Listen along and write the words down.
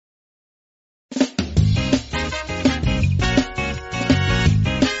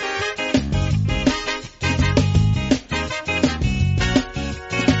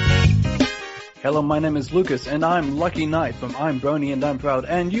Hello, my name is Lucas, and I'm Lucky Knight from I'm Brony and I'm Proud,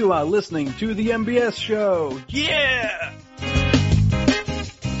 and you are listening to the MBS show. Yeah!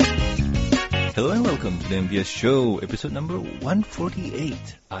 Hello and welcome to the MBS show, episode number 148.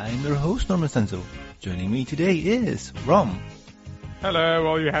 I'm your host, Norman Senzo. Joining me today is Rom. Hello,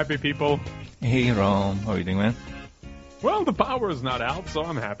 all you happy people. Hey Rom, how are you doing, man? Well, the power is not out, so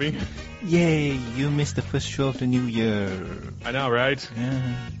I'm happy. Yay, you missed the first show of the new year. I know, right?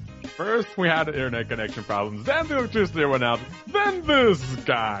 Yeah. First, we had internet connection problems, then the electricity went out, then this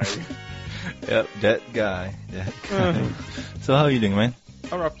guy. Yep, that guy. So how are you doing, man?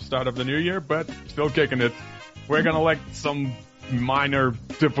 A rough start of the new year, but still kicking it. We're gonna let some minor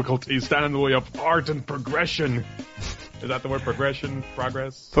difficulties stand in the way of art and progression. Is that the word, progression?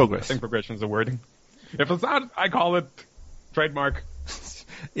 Progress? Progress. I think progression is the word. If it's not, I call it trademark.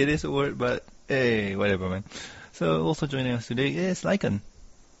 It is a word, but hey, whatever, man. So also joining us today is Lycan.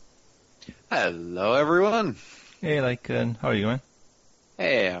 Hello, everyone. Hey, Lycan, how are you, man?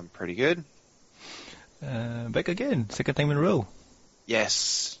 Hey, I'm pretty good. Back again, second time in a row.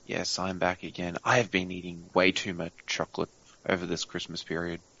 Yes, I'm back again. I have been eating way too much chocolate over this Christmas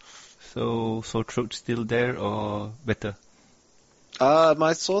period. So throat still there or better?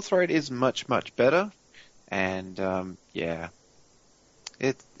 My sore throat is much, much better. And, I'm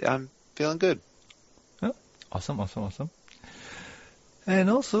feeling good. Oh, awesome.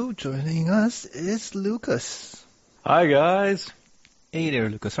 And also joining us is Lucas. Hi, guys. Hey there,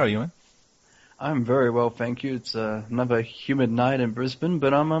 Lucas. How are you, man? I'm very well, thank you. It's another humid night in Brisbane,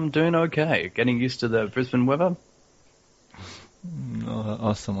 but I'm doing okay. Getting used to the Brisbane weather.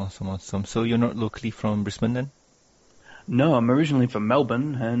 Awesome. So you're not locally from Brisbane then? No, I'm originally from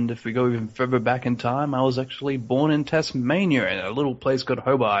Melbourne, and if we go even further back in time, I was actually born in Tasmania in a little place called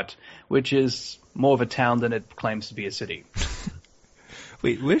Hobart, which is more of a town than it claims to be a city.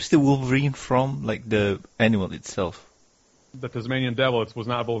 Wait, where's the Wolverine from? Like the animal itself? The Tasmanian devil, it was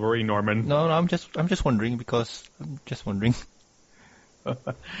not Wolverine, Norman. No, I'm just wondering because I'm just wondering.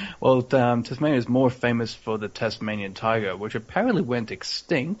 Well, Tasmania is more famous for the Tasmanian tiger, which apparently went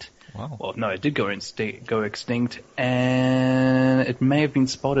extinct. Wow. Well, no, it did go extinct, and it may have been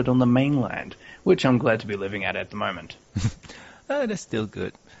spotted on the mainland, which I'm glad to be living at the moment. That's still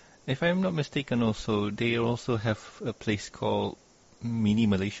good. If I'm not mistaken, also they also have a place called Mini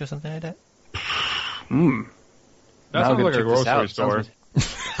Malaysia, something like that. That sounds like a grocery store.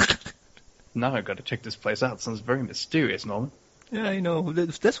 Now I've got to check this place out. Sounds very mysterious, Norman. Yeah, I know.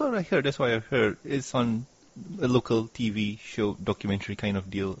 That's what I heard. That's why I heard. It's on a local TV show, documentary kind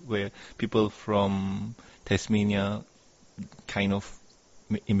of deal, where people from Tasmania, kind of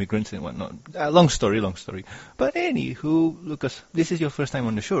immigrants and whatnot. Long story. But anywho, Lucas, this is your first time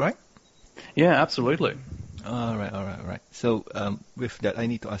on the show, right? Yeah, absolutely. All right. So, with that, I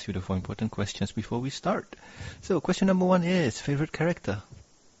need to ask you the 4 important questions before we start. So, question number 1 is, favorite character?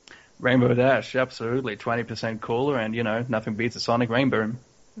 Rainbow Dash, absolutely. 20% cooler, and, nothing beats a Sonic Rainbow.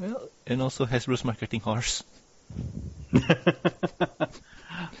 Well, and also Hasbro's marketing horse.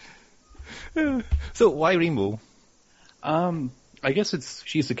 So, why Rainbow? I guess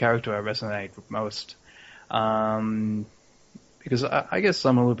she's the character I resonate with most. Because I guess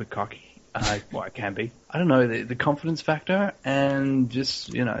I'm a little bit cocky. I can be. I don't know, the confidence factor, and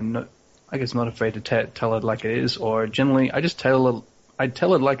just, I guess not afraid to tell it like it is, or generally, I just tell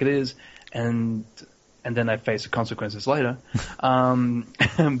it like it is, and then I face the consequences later.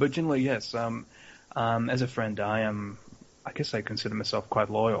 But generally, yes. As a friend, I guess I consider myself quite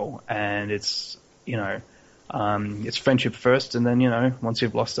loyal, and it's friendship first, and then, once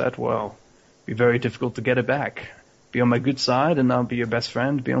you've lost that, well, it'd be very difficult to get it back. Be on my good side, and I'll be your best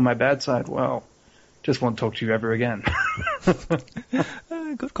friend. Be on my bad side, well, just won't talk to you ever again.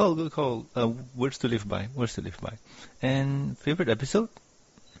 Good call. Words to live by. And favorite episode?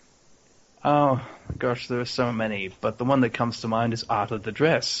 Oh, gosh, there are so many, but the one that comes to mind is Art of the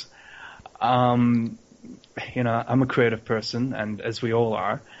Dress. I'm a creative person, and as we all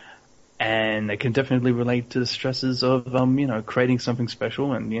are, and I can definitely relate to the stresses of, creating something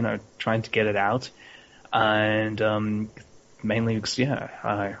special and, trying to get it out. And mainly because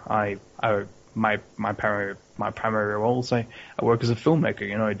my primary roles, I work as a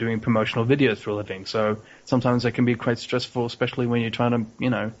filmmaker, doing promotional videos for a living. So sometimes it can be quite stressful, especially when you're trying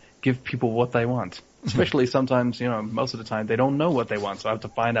to give people what they want. Especially sometimes, most of the time they don't know what they want, so I have to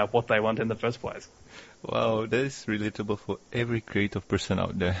find out what they want in the first place. Wow, that is relatable for every creative person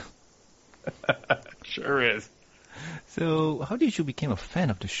out there. Sure is. So, how did you become a fan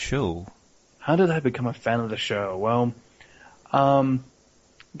of the show? How did I become a fan of the show? Well, I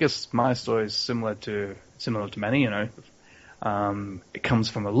guess my story is similar to many, It comes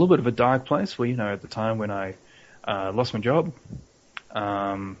from a little bit of a dark place where, at the time when I lost my job,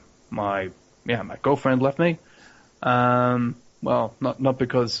 my girlfriend left me. Well, not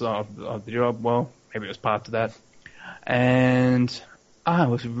because of the job. Well, maybe it was part of that. And I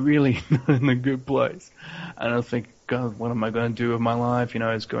was really not in a good place. And I was thinking, God, what am I going to do with my life?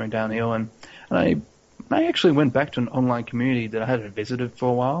 It's going downhill. And I actually went back to an online community that I hadn't visited for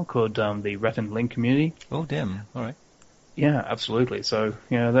a while called the Rat and Link community. Oh, damn. All right. Yeah, absolutely. So,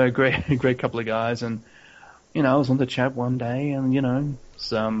 they're a great couple of guys. And, I was on the chat one day and,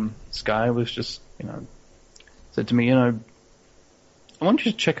 this guy was just, said to me, I want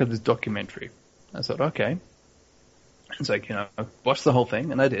you to check out this documentary. I thought, okay. It's like, watch the whole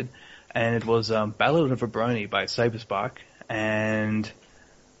thing, and I did. And it was Ballad of a Brony by Saberspark. And,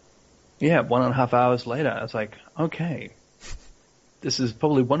 1.5 hours later, I was like, okay, this is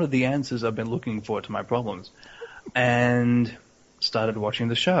probably one of the answers I've been looking for to my problems. And started watching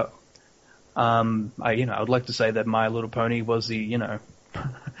the show. I would like to say that My Little Pony was the,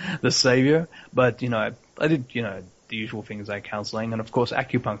 the savior, but, I did, the usual things like counseling and, of course,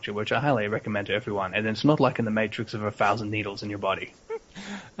 acupuncture, which I highly recommend to everyone. And it's not like in the Matrix of 1,000 needles in your body.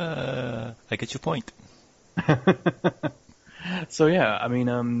 I get your point. So, yeah, I mean,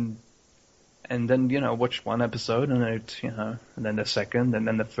 and then, watch one episode and and then the second and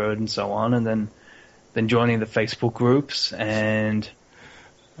then the third and so on. And then joining the Facebook groups and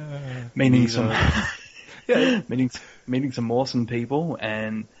meeting some, meeting some awesome people.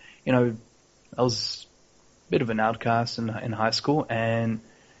 And, I was bit of an outcast in high school, and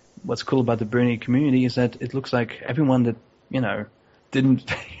what's cool about the Brony community is that it looks like everyone that didn't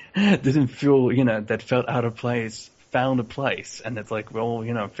feel that felt out of place found a place, and it's like we're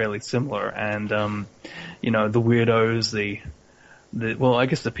all fairly similar, and the weirdos, well, I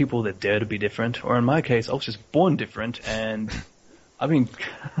guess the people that dare to be different, or in my case, I was just born different, and I mean,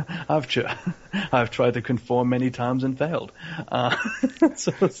 I've tried to conform many times and failed.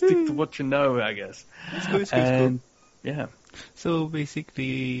 So stick to what you know, I guess. It's cool. Yeah. So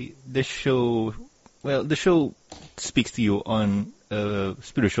basically, the show speaks to you on a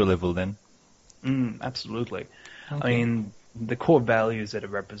spiritual level then? Absolutely. Okay. I mean, the core values that it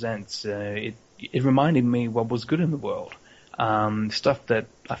represents, it reminded me what was good in the world. Stuff that,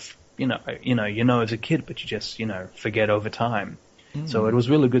 you know as a kid, but you just, forget over time. So it was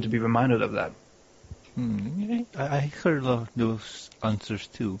really good to be reminded of that. I heard a lot of those answers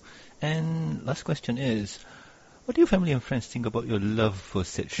too. And last question is, what do your family and friends think about your love for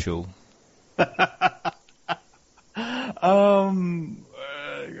said show? I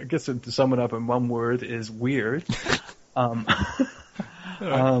guess to sum it up in one word is weird. I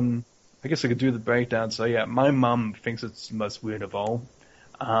guess I could do the breakdown. So yeah, my mum thinks it's the most weird of all.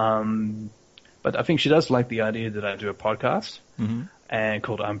 But I think she does like the idea that I do a podcast and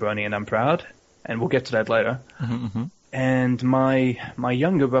called I'm Brony and I'm Proud, and we'll get to that later. And my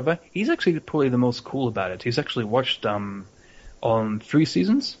younger brother, he's actually probably the most cool about it. He's actually watched on 3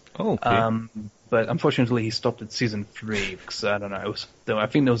 seasons. Oh, okay. But unfortunately, he stopped at season 3 because I don't know. I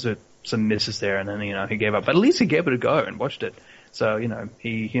think there was some misses there, and then he gave up. But at least he gave it a go and watched it. So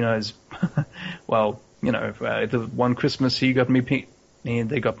he knows. Well, the one Christmas they got me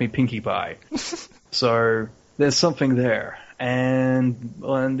Pinkie Pie. So there's something there. And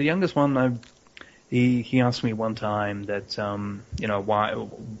the youngest one, he asked me one time that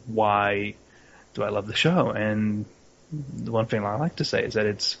why do I love the show? And the one thing I like to say is that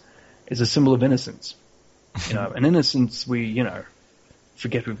it's a symbol of innocence. An innocence we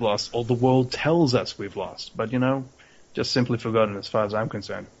forget we've lost, or the world tells us we've lost, but just simply forgotten as far as I'm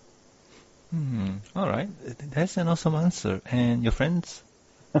concerned. All right, that's an awesome answer. And your friends?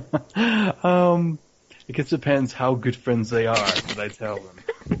 It just depends how good friends they are that I tell them.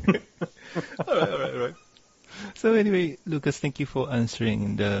 All right. So anyway, Lucas, thank you for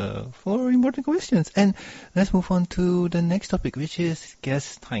answering the 4 important questions. And let's move on to the next topic, which is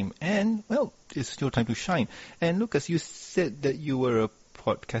guest time. And, well, it's your time to shine. And Lucas, you said that you were a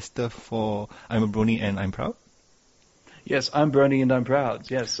podcaster for I'm a Brony and I'm Proud? Yes, I'm Brony and I'm Proud.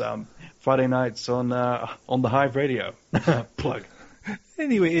 Yes, Friday nights on the Hive Radio. Plug.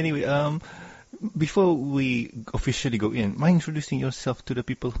 Anyway, before we officially go in, mind introducing yourself to the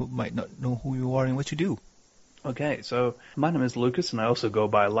people who might not know who you are and what you do? Okay, so my name is Lucas, and I also go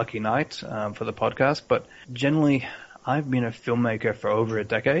by Lucky Knight for the podcast, but generally I've been a filmmaker for over a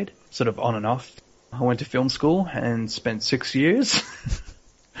decade, sort of on and off. I went to film school and spent 6 years,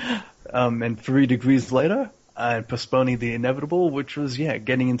 and 3 degrees later, postponing the inevitable, which was,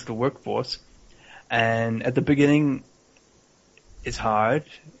 getting into the workforce. And at the beginning, it's hard,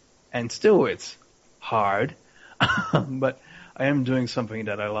 and still it's hard, but I am doing something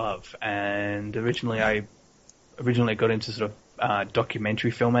that I love, and originally I got into sort of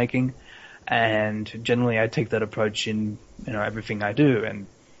documentary filmmaking, and generally I take that approach in everything I do, and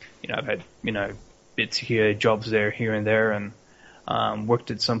I've had bits here, jobs there, here and there, and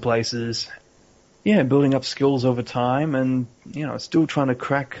worked at some places. Yeah, building up skills over time, and still trying to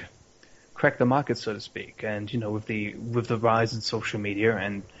crack the market, so to speak. And with the rise in social media,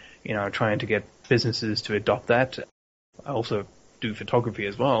 and trying to get businesses to adopt that. I also do photography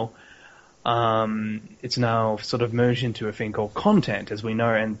as well. It's now sort of merged into a thing called content, as we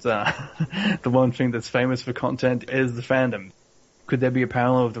know, and the one thing that's famous for content is the fandom. Could there be a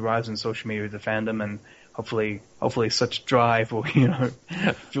parallel of the rise in social media with the fandom, and hopefully such drive will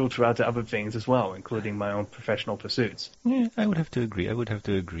filter out to other things as well, including my own professional pursuits? Yeah, I would have to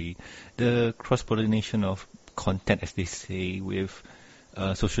agree. The cross-pollination of content, as they say, with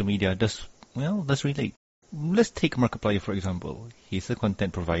social media does relate. Let's take Markiplier, for example. He's a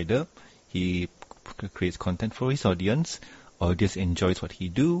content provider. He creates content for his audience. Audience enjoys what he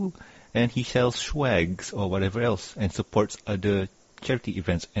do, and he sells swags or whatever else, and supports other charity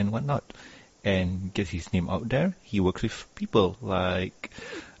events and whatnot, and gets his name out there. He works with people like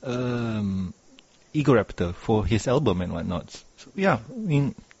Ego Raptor for his album and whatnot. So, yeah, I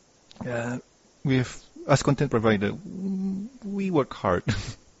mean, with as content provider, we work hard.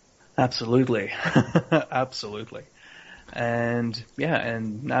 Absolutely. Absolutely. And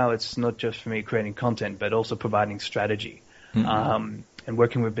now it's not just for me creating content, but also providing strategy. Mm-hmm. And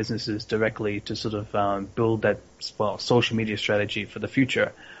working with businesses directly to sort of build that social media strategy for the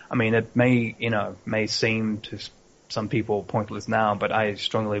future. I mean, it may seem to some people pointless now, but I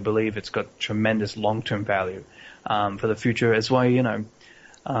strongly believe it's got tremendous long-term value for the future, as way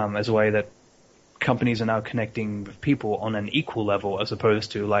that companies are now connecting with people on an equal level, as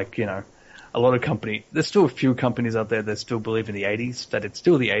opposed to a lot of there's still a few companies out there that still believe in the 80s, that it's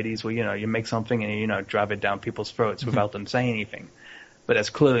still the 80s where, you make something and you drive it down people's throats without them saying anything. But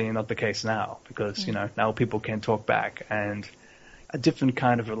that's clearly not the case now, because, now people can talk back, and a different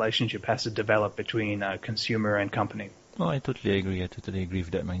kind of relationship has to develop between consumer and company. Oh, I totally agree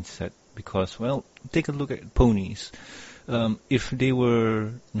with that mindset, because, take a look at ponies. If they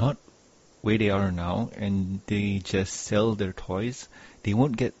were not where they are now and they just sell their toys, they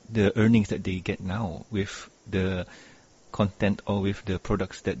won't get the earnings that they get now with the content or with the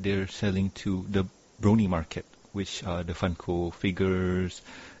products that they're selling to the Brony market, which are the Funko figures,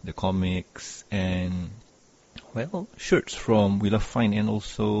 the comics, and, shirts from We Love Fine and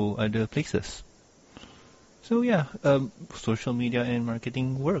also other places. So yeah, social media and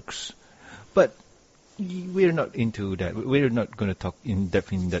marketing works. But we're not into that. We're not going to talk in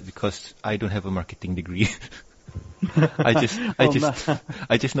depth in that, because I don't have a marketing degree. I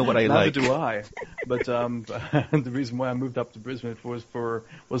just know what I like. Neither do I. But the reason why I moved up to Brisbane was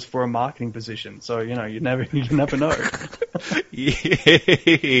for a marketing position. So you never know.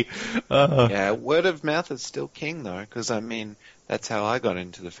 Yeah, word of mouth is still king though, because that's how I got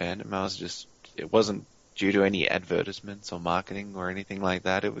into the fandom. It wasn't due to any advertisements or marketing or anything like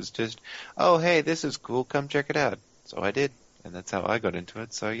that. It was just, oh hey, this is cool, come check it out. So I did. And that's how I got into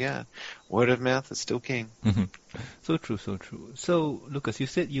it. So yeah, word of mouth is still king. Mm-hmm. So true. So, Lucas, you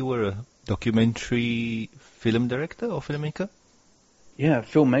said you were a documentary film director or filmmaker? Yeah,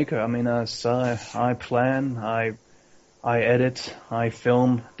 filmmaker. I mean, so I plan, I edit, I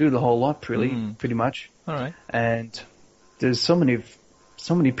film, do the whole lot, pretty much. All right. And there's so many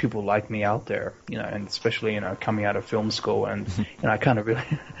people like me out there, and especially coming out of film school, and I kind of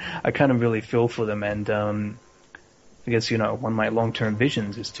really feel for them. And I guess, one of my long-term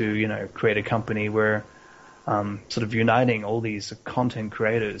visions is to, create a company where sort of uniting all these content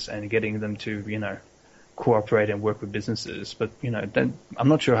creators and getting them to, cooperate and work with businesses. But, then I'm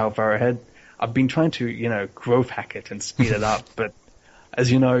not sure how far ahead. I've been trying to, growth hack it and speed it up. But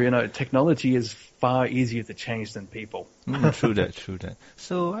as you know, technology is far easier to change than people. True that.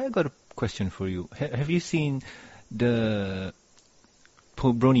 So I got a question for you. Have you seen the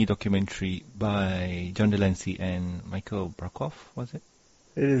Brony documentary by John Delancey and Michael Barkoff, was it?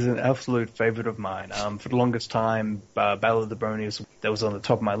 It is an absolute favorite of mine. For the longest time, Battle of the Bronies, that was on the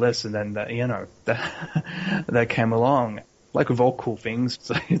top of my list, and then that came along. Like with all cool things,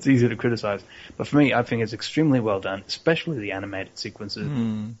 so it's easy to criticize. But for me, I think it's extremely well done, especially the animated sequences.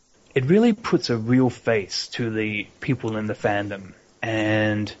 It really puts a real face to the people in the fandom,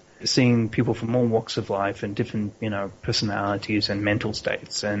 and seeing people from all walks of life and different, personalities and mental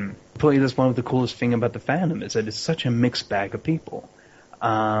states. And probably that's one of the coolest thing about the fandom, is that it's such a mixed bag of people.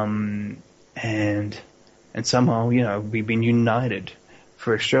 And somehow, we've been united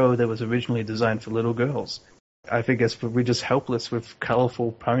for a show that was originally designed for little girls. I think we're just helpless with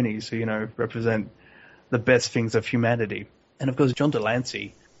colourful ponies who, represent the best things of humanity. And of course, John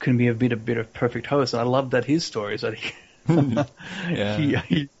Delancey can be a bit of perfect host, and I love that his stories that he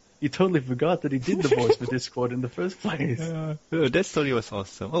totally forgot that he did the voice for Discord in the first place. That story was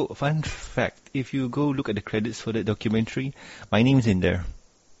awesome. Oh, fun fact, if you go look at the credits for that documentary, my name's in there.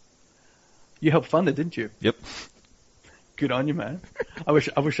 You helped fund it, didn't you? Yep. Good on you, man. I wish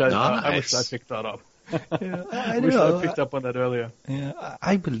I picked that up. I wish I picked up on that earlier. Yeah,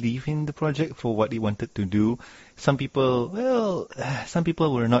 I believe in the project for what he wanted to do. Some people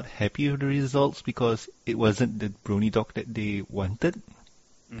were not happy with the results because it wasn't the Brony doc that they wanted.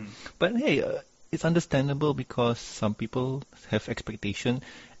 But hey, it's understandable because some people have expectation,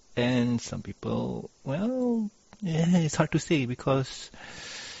 and some people, it's hard to say because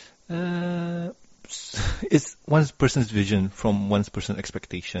it's one person's vision from one person's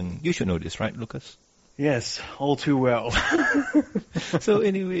expectation. You should know this, right, Lucas? Yes, all too well. So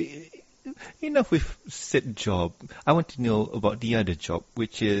anyway, enough with said job. I want to know about the other job,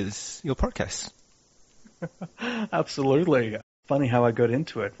 which is your podcast. Absolutely. Funny how I got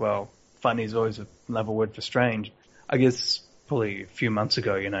into it. Well, funny is always another word for strange. I guess probably a few months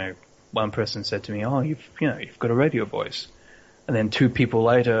ago, one person said to me, "Oh, you've got a radio voice," and then two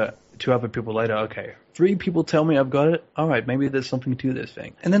other people later, okay, 3 people tell me I've got it. All right, maybe there's something to this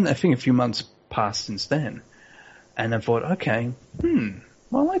thing. And then I think a few months passed since then, and I thought, okay, well,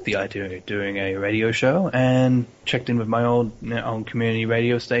 I like the idea of doing a radio show, and checked in with my own community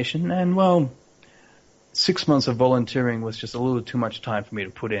radio station, and 6 months of volunteering was just a little too much time for me to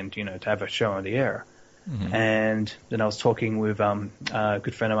put in, to have a show on the air. Mm-hmm. And then I was talking with a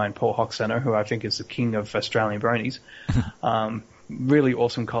good friend of mine, Paul Hoxcenter, who I think is the king of Australian bronies. Really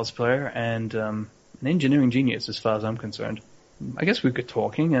awesome cosplayer and an engineering genius as far as I'm concerned. I guess we got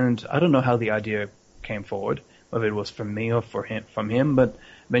talking, and I don't know how the idea came forward, whether it was from me or from him, but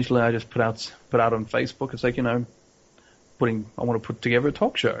eventually I just put out on Facebook, it's like, I want to put together a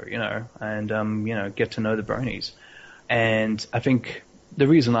talk show, and, get to know the bronies. And I think the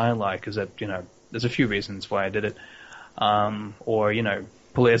reason I like is that, there's a few reasons why I did it.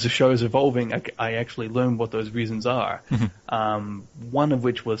 Probably as the show is evolving, I actually learned what those reasons are. One of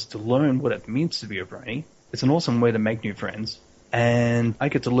which was to learn what it means to be a brony. It's an awesome way to make new friends. And I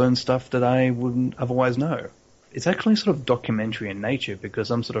get to learn stuff that I wouldn't otherwise know. It's actually sort of documentary in nature because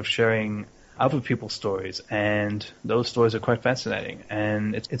I'm sort of sharing other people's stories, and those stories are quite fascinating.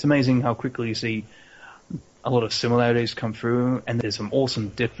 And it's amazing how quickly you see a lot of similarities come through, and there's some awesome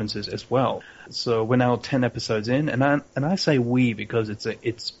differences as well. So we're now 10 episodes in, and I say we because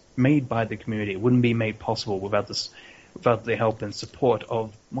it's made by the community. It wouldn't be made possible without the help and support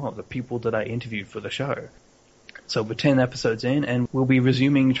of the people that I interviewed for the show. So we're 10 episodes in, and we'll be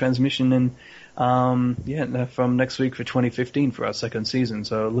resuming transmission from next week for 2015 for our second season.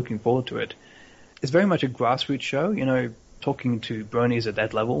 So looking forward to it. It's very much a grassroots show, talking to bronies at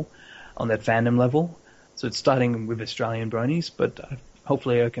that level, on that fandom level. So it's starting with Australian bronies, but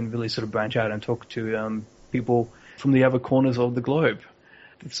hopefully I can really sort of branch out and talk to people from the other corners of the globe.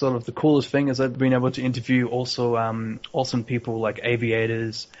 Sort of the coolest thing is I've been able to interview also awesome people like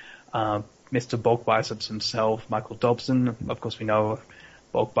aviators, Mr. Bulk Biceps himself, Michael Dobson. Of course, we know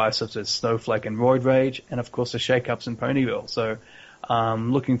Bulk Biceps as Snowflake and Roid Rage, and of course the Shake-Ups in Ponyville. So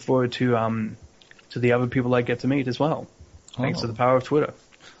looking forward to the other people I get to meet as well. Thanks to the power of Twitter.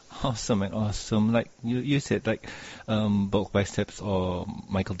 Awesome, man, awesome. Like you said, Bulk Biceps or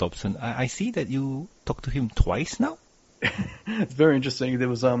Michael Dobson. I see that you talked to him twice now. It's very interesting. There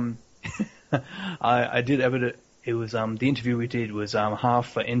was I did evidence. It was the interview we did was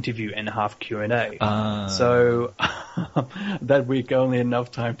half interview and half Q&A. So that week only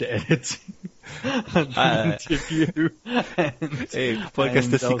enough time to edit the interview. Hey,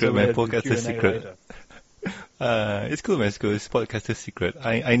 podcast is secret, man. Podcast is secret. It's cool, man. It's cool. It's podcast is secret.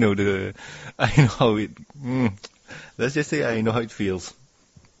 I know how it. Let's just say I know how it feels.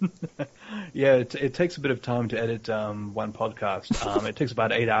 Yeah, it takes a bit of time to edit one podcast. It takes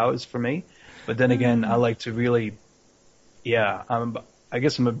about 8 hours for me. But then again, I like to really, I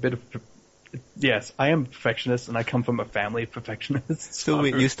guess I'm a bit of, yes, I am a perfectionist, and I come from a family of perfectionists. So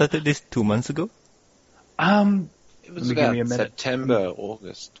wait, you started this 2 months ago? It was about September,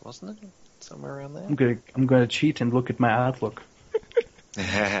 August, wasn't it? Somewhere around there. I'm going to cheat and look at my Outlook.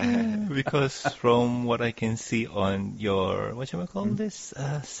 Because from what I can see on your this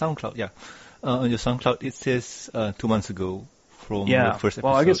SoundCloud, on your SoundCloud it says 2 months ago. From the first episode.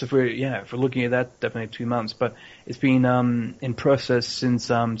 Well, I guess if we're looking at that, definitely 2 months. But it's been in process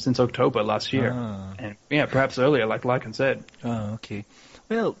since October last year, and perhaps earlier, like Larkin said. Oh, okay.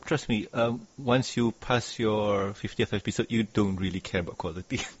 Well, trust me, once you pass your 50th episode, you don't really care about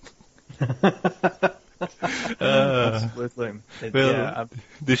quality. Absolutely.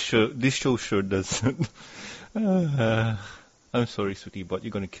 This show sure doesn't. I'm sorry, sweetie, but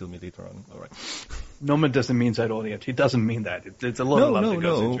you're going to kill me later on. All right. Norman doesn't mean that audience. He doesn't mean that. It's a lot of love that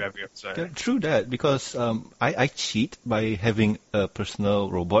goes into every episode. Yeah, true that, because I cheat by having a personal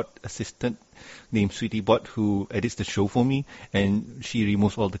robot assistant named Sweetie Bot who edits the show for me, and she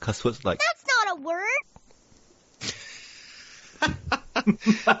removes all the cuss words like... That's not a word!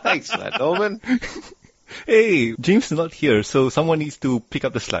 Thanks for that, Norman. Hey, James is not here, so someone needs to pick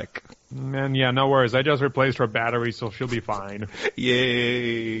up the slack. And yeah, no worries. I just replaced her battery, so she'll be fine.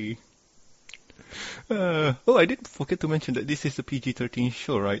 Yay! I did forget to mention that this is a PG-13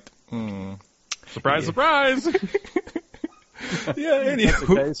 show, right? Surprise, surprise! Yeah, anyway. That's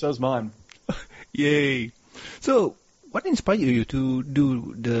okay, so's mine. Yay! So, what inspired you to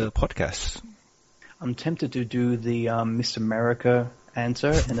do the podcast? I'm tempted to do the Miss America answer,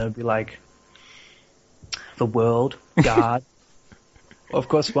 and it'll be like, the world, God. Of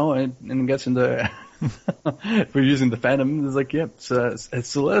course, well, and it gets into... if we're using the Phantom, it's like, yep,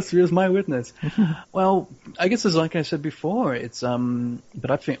 Celeste, here's my witness. Well, I guess it's like I said before, it's, but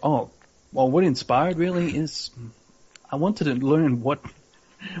I think, what inspired really is, I wanted to learn what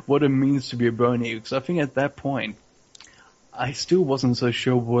it means to be a brony, because I think at that point, I still wasn't so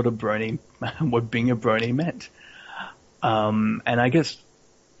sure what being a brony meant. And I guess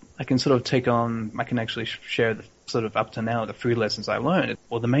I can sort of I can actually share the sort of up to now the 3 lessons I learned.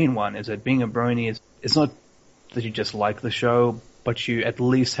 Well, the main one is that being a brony it's not that you just like the show, but you at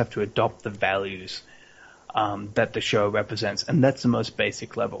least have to adopt the values that the show represents, and that's the most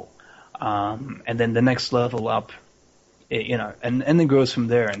basic level. And then the next level up, and then goes from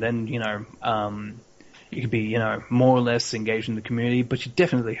there, and then you could be more or less engaged in the community, but you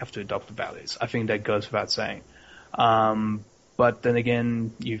definitely have to adopt the values. I think that goes without saying. But then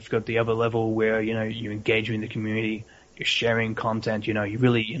again, you've got the other level where, you engage in the community, you're sharing content, you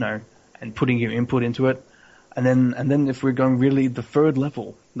really, and putting your input into it. And then if we're going really the third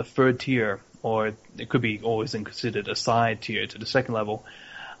level, the third tier, or it could be always considered a side tier to the second level,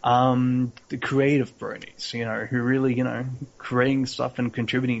 the creative bronies, who really, creating stuff and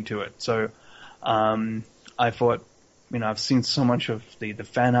contributing to it. So, I thought, I've seen so much of the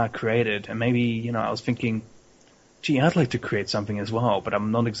fan art created, and maybe, I was thinking, gee, I'd like to create something as well, but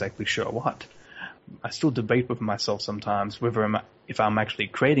I'm not exactly sure what. I still debate with myself sometimes whether if I'm actually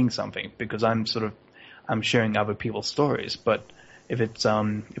creating something, because I'm sharing other people's stories. But if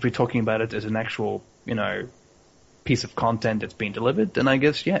we're talking about it as an actual, piece of content that's being delivered, then I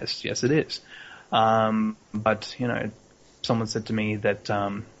guess yes it is. But someone said to me that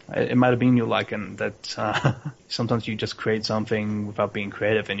it might have been you, Lycan, that sometimes you just create something without being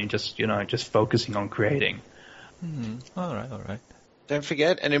creative, and you just focusing on creating. All right. Don't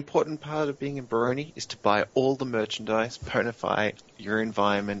forget, an important part of being a brony is to buy all the merchandise, bonify your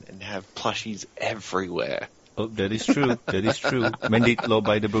environment, and have plushies everywhere. Oh, that is true. That is true. Mandate law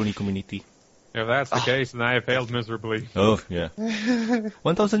by the brony community. If that's the case, then I have failed miserably. Oh, yeah.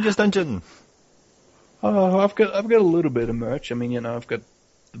 1,000 Years Dungeon. Oh, I've got a little bit of merch. I mean, I've got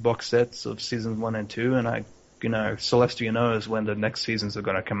the box sets of seasons 1 and 2, and Celestia knows when the next seasons are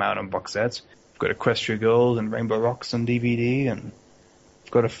going to come out on box sets. I've got Equestria Girls and Rainbow Rocks on DVD, and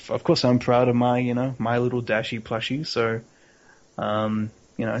of course, I'm proud of my, My Little Dashy plushie. So, bronies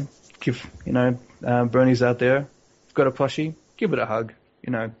out there, if you've got a plushie, give it a hug.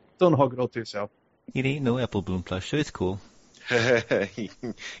 Don't hog it all to yourself. It ain't no Apple Bloom plush, so it's cool. Yeah,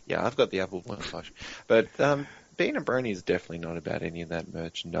 I've got the Apple Bloom plush. But being a brony is definitely not about any of that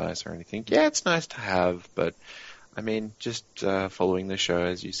merchandise or anything. Yeah, it's nice to have, but, I mean, just following the show,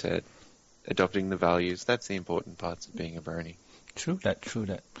 as you said, adopting the values, that's the important parts of being a brony. True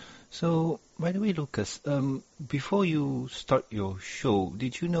that. So, by the way, Lucas, before you start your show,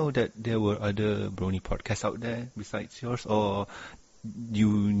 did you know that there were other brony podcasts out there besides yours, or you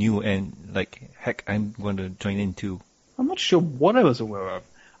knew and heck, I'm going to join in too? I'm not sure what I was aware of.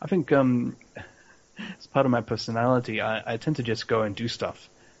 I think it's part of my personality. I tend to just go and do stuff,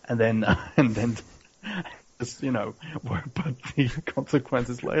 and then just worry about the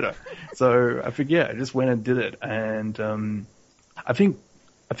consequences later. So I think I just went and did it, and I think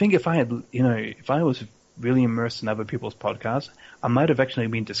if I had if I was really immersed in other people's podcasts, I might have actually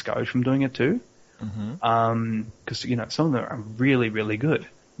been discouraged from doing it too. Because some of them are really, really good,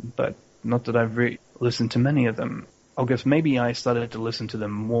 but not that I've listened to many of them. I guess maybe I started to listen to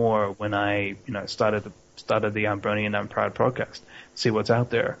them more when I started the Brony and I'm Proud podcast. See what's out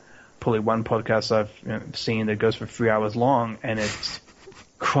there. Probably one podcast I've seen that goes for 3 hours long, and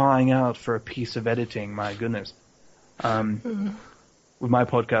crying out for a piece of editing. My goodness. With my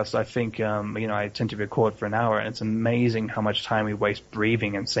podcast, I think, I tend to record for an hour, and it's amazing how much time we waste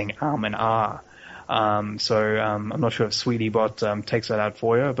breathing and saying and ah. I'm not sure if SweetieBot takes that out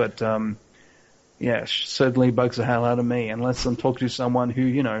for you, but certainly bugs the hell out of me, unless I'm talking to someone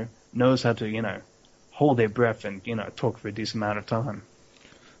who, knows how to, hold their breath and, talk for a decent amount of time.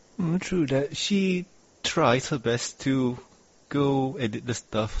 True that. She tries her best to go edit the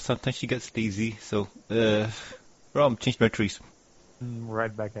stuff. Sometimes she gets lazy, so, Rom, change batteries.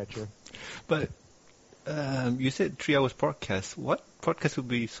 Right back at you. But you said 3 hours podcast. What podcast would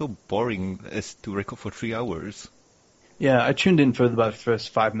be so boring as to record for 3 hours? Yeah, I tuned in for about the first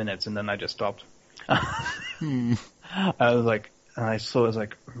 5 minutes and then I just stopped. I was like, and I saw it was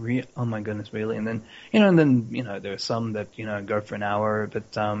like, oh my goodness, really? And then, there are some that, go for an hour.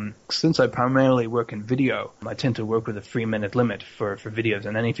 But since I primarily work in video, I tend to work with a 3-minute limit for videos.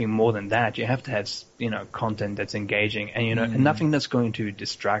 And anything more than that, you have to have, content that's engaging and, and nothing that's going to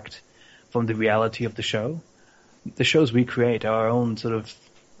distract from the reality of the show. The shows we create are our own sort of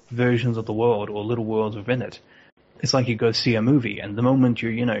versions of the world or little worlds within it. It's like you go see a movie, and the moment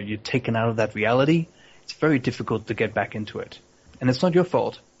you're taken out of that reality, it's very difficult to get back into it. And it's not your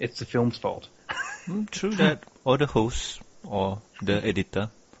fault, it's the film's fault. True that. Or the host, or the editor,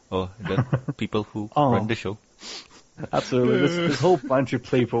 or the people who run the show. Absolutely. There's a whole bunch of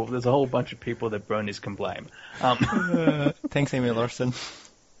people. There's a whole bunch of people that Bronies can blame. Thanks, Amy Larson.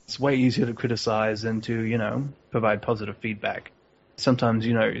 It's way easier to criticize than to, provide positive feedback. Sometimes,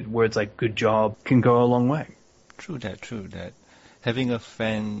 words like good job can go a long way. True that. Having a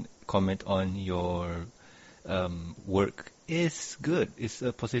fan comment on your work is good. It's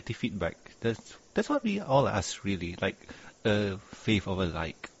a positive feedback. That's what we all ask, really. Like a fave of a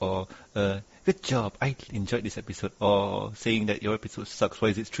like, or good job, I enjoyed this episode, or saying that your episode sucks. Why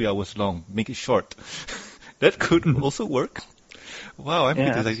is it 3 hours long? Make it short. That could also work. Wow, I'm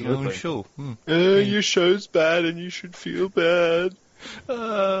criticizing your own show. Your show's bad and you should feel bad.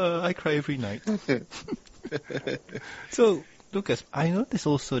 I cry every night. So, Lucas, I noticed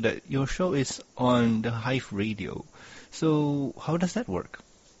also that your show is on the Hive Radio. So, how does that work?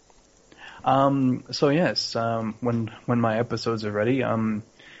 When my episodes are ready, I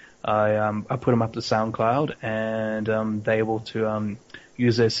put them up to SoundCloud, and they're able to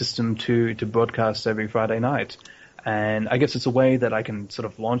use their system to broadcast every Friday night. And I guess it's a way that I can sort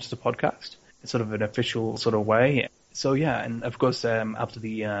of launch the podcast. It's sort of an official sort of way. So yeah, and of course, after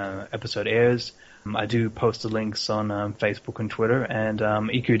the episode airs, I do post the links on Facebook and Twitter, and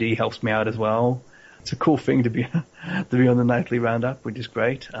EQD helps me out as well. It's a cool thing to be on the nightly roundup, which is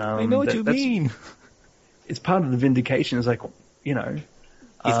great. I know what you mean. It's part of the vindication. It's like, it's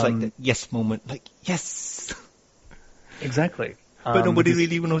like the yes moment, like yes. Exactly. But nobody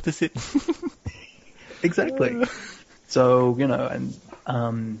really will notice it. Exactly. So,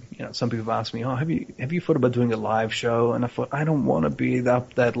 some people have asked me, have you thought about doing a live show? And I thought, I don't want to be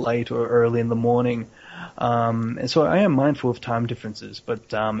up that late or early in the morning. And so I am mindful of time differences,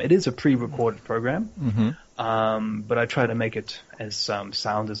 but it is a pre-recorded program. Mm-hmm. But I try to make it as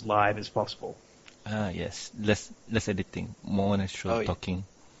sound as live as possible. Yes. Less editing, more natural talking.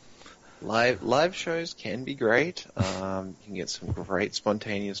 Live shows can be great. You can get some great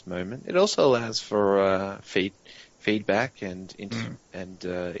spontaneous moment. It also allows for feedback and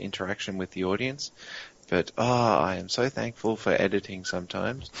interaction with the audience. But I am so thankful for editing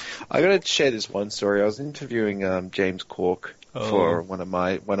sometimes. I got to share this one story. I was interviewing James Cork for one of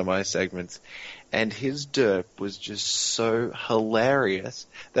my segments, and his derp was just so hilarious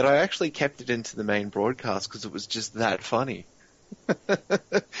that I actually kept it into the main broadcast because it was just that funny.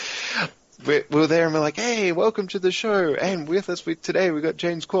 We were there and we're like, hey, welcome to the show. And with us today we got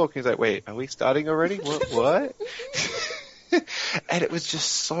James Cork. He's like, wait, are we starting already? What? And it was just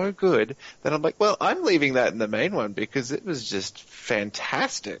so good that I'm like, well, I'm leaving that in the main one because it was just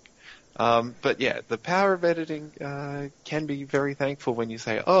fantastic. But yeah, the power of editing can be very thankful when you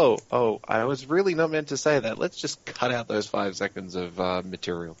say, oh, I was really not meant to say that. Let's just cut out those 5 seconds of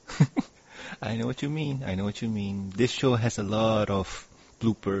material. I know what you mean. This show has a lot of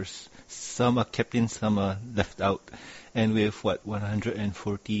bloopers. Some are kept in, some are left out. And with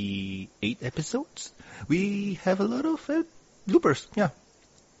 148 episodes, we have a lot of bloopers. Yeah.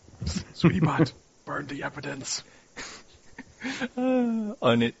 SweetieBot, burn the evidence.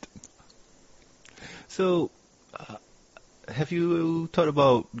 On it. So, have you thought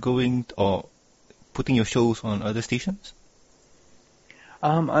about going or putting your shows on other stations?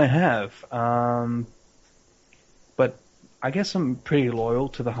 I have, but I guess I'm pretty loyal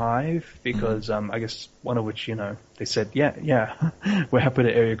to the Hive because I guess one of which, they said, yeah, we're happy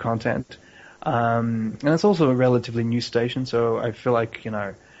to air your content. And it's also a relatively new station, so I feel like,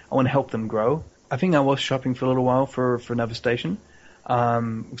 I want to help them grow. I think I was shopping for a little while for another station.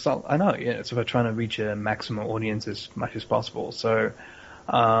 So I know, so we're trying to reach a maximum audience as much as possible. So,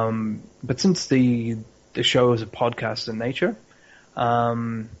 but since the show is a podcast in nature, I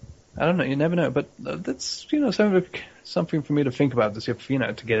don't know, you never know, but that's, something for me to think about,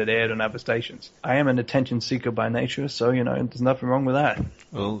 to get it aired on other stations. I am an attention seeker by nature, so, there's nothing wrong with that.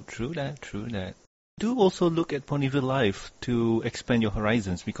 Oh, true that. Do also look at Ponyville Live to expand your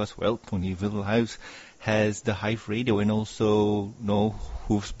horizons because, well, Ponyville Live has the Hive Radio and also No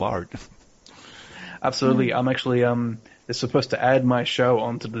Hooves Barred. Absolutely. I'm actually, they're supposed to add my show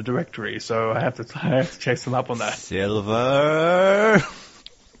onto the directory, so I have to chase them up on that. Silver!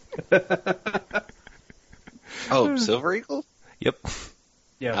 Oh, Silver Eagle? Yep.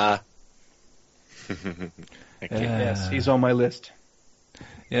 Yeah. Yes, he's on my list.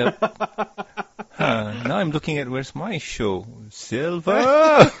 Yep. Now I'm looking at where's my show.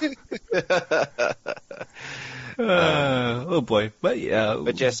 Silver! Oh boy. But yeah.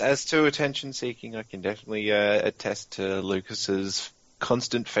 But yes, as to attention seeking, I can definitely attest to Lucas's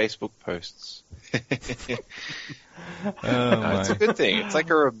constant Facebook posts. It's a good thing. It's like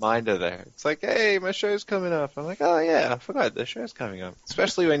a reminder there. It's like, hey, my show's coming up. I'm like, oh yeah, I forgot the show's coming up.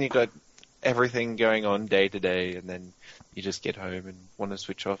 Especially when you got everything going on day to day, and then you just get home and want to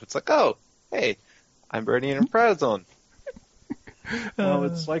switch off. It's like, oh, hey, I'm Brony and Proud's on. Well,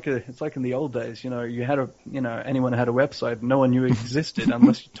 it's like in the old days. You had anyone had a website, no one knew it existed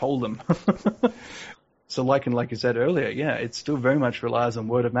unless you told them. So, like you said earlier, yeah, it still very much relies on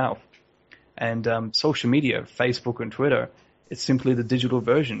word of mouth. And social media, Facebook and Twitter, it's simply the digital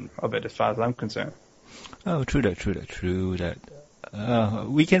version of it as far as I'm concerned. Oh, true that.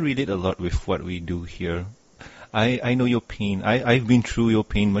 We can relate a lot with what we do here. I know your pain. I've been through your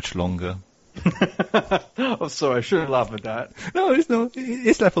pain much longer. I'm sorry, I shouldn't laugh at that. No,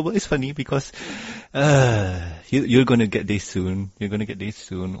 it's laughable. It's funny because you're going to get this soon. You're going to get this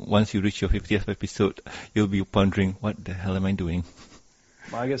soon. Once you reach your 50th episode, you'll be pondering, what the hell am I doing?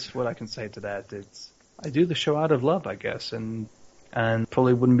 Well, I guess what I can say to that is I do the show out of love, I guess, and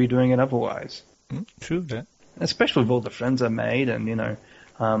probably wouldn't be doing it otherwise. True that. Especially with all the friends I made, and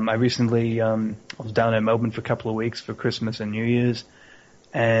I recently I was down in Melbourne for a couple of weeks for Christmas and New Year's,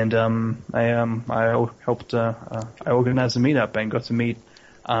 and I helped I organized a meetup and got to meet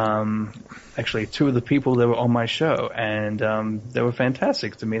actually two of the people that were on my show, and they were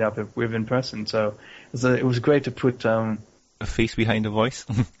fantastic to meet up with in person. So it was great to put a face behind the voice.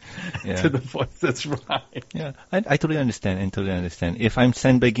 Yeah. To the voice, that's right. Yeah, I totally understand. If I'm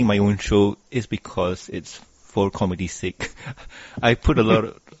sandbagging my own show, it's because it's for comedy's sake. I put a lot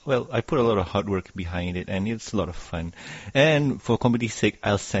of hard work behind it, and it's a lot of fun. And for comedy's sake,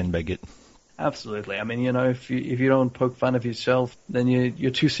 I'll sandbag it. Absolutely. I mean, if you don't poke fun of yourself, then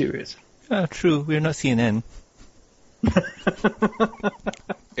you're too serious. True. We're not CNN.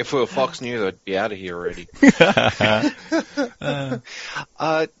 If we were Fox News, I'd be out of here already.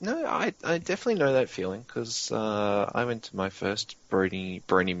 No, I definitely know that feeling because I went to my first Brony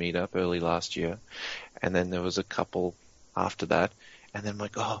meetup early last year, and then there was a couple after that, and then I'm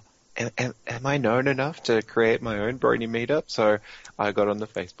like, oh, am I known enough to create my own Brony meetup? So I got on the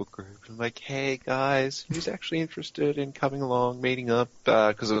Facebook group and I'm like, hey guys, who's actually interested in coming along, meeting up?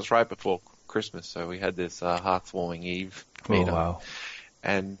 Because it was right before Christmas, so we had this Hearthwarming Eve meetup. Oh, wow.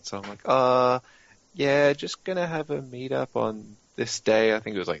 And so I'm like, yeah, just gonna have a meetup on this day. I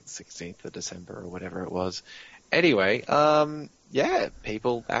think it was like the 16th of December or whatever it was. Anyway, yeah,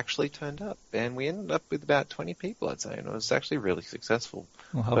 people actually turned up, and we ended up with about 20 people, I'd say, and it was actually really successful.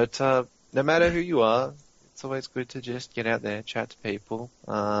 Wow. But no matter who you are, it's always good to just get out there, chat to people,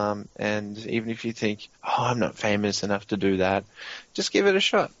 and even if you think, oh, I'm not famous enough to do that, just give it a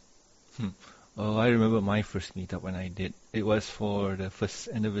shot. Oh, I remember my first meetup when I did. It was for the first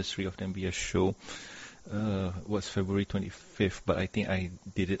anniversary of the MBS show. It was February 25th, but I think I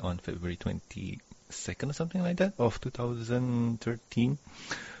did it on February 22nd or something like that of 2013.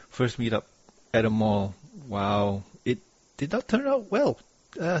 First meetup at a mall. Wow. It did not turn out well.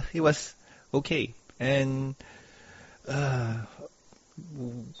 It was okay. And there's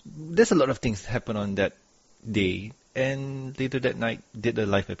a lot of things happen on that day. And later that night, did a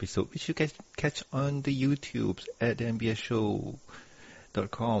live episode, which you can catch on the YouTubes at the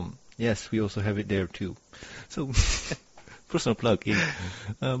mbsshow.com. Yes, we also have it there too. So, personal plug.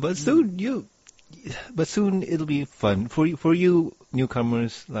 But soon it'll be fun for you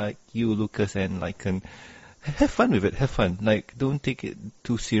newcomers like you, Lucas and Lycan. have fun with it. Have fun. Like, don't take it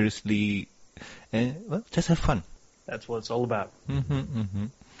too seriously. Well, just have fun. That's what it's all about.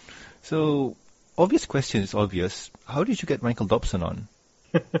 So, obvious question is obvious. How did you get Michael Dobson on?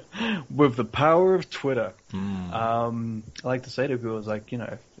 With the power of Twitter. I like to say to people, like,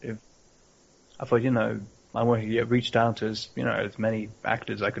 if I thought, I want to reach down to as many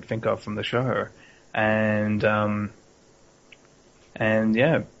actors I could think of from the show, and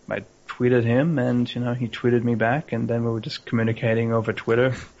yeah, I tweeted him, and he tweeted me back, and then we were just communicating over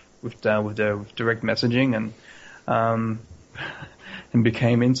Twitter with direct messaging, and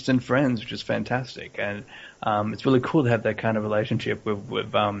became instant friends, which is fantastic. And it's really cool to have that kind of relationship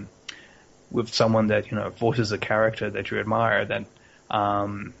with someone that voices a character that you admire. That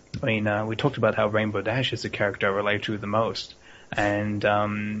we talked about how Rainbow Dash is the character I relate to the most, and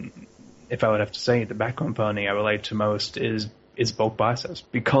if I would have to say the background pony I relate to most is Bulk Biceps,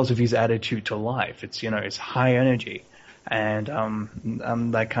 because of his attitude to life. It's it's high energy, and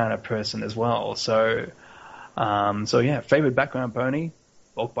I'm that kind of person as well. So yeah, favorite background pony,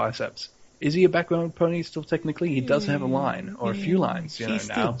 Bulk Biceps. Is he a background pony still technically? He does have a line or a few lines, he's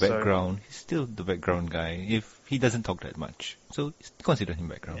now. Still background. So. He's still the background guy. If he doesn't talk that much, so consider him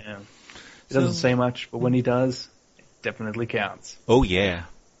background. Yeah, he doesn't say much, but when he does, it definitely counts. Oh yeah.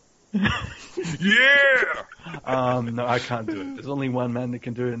 Yeah! No, I can't do it. There's only one man that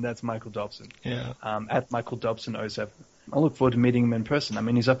can do it, and that's Michael Dobson. Yeah. At Michael Dobson 07. I look forward to meeting him in person. I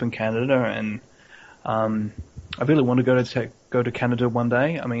mean, he's up in Canada, and I really want to go to Canada one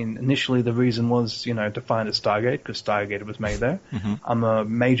day. I mean, initially the reason was, to find a Stargate, because Stargate was made there. I'm a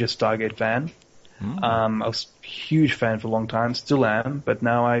major Stargate fan. I was a huge fan for a long time, still am, but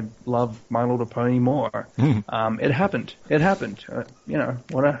now I love My Little Pony more. It happened.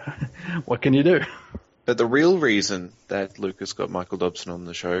 What can you do? But the real reason that Lucas got Michael Dobson on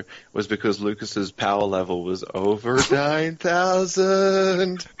the show was because Lucas's power level was over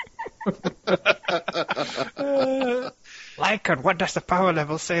 9,000. Lycan, what does the power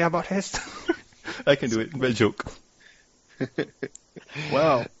level say about his? I can do it. Bad joke.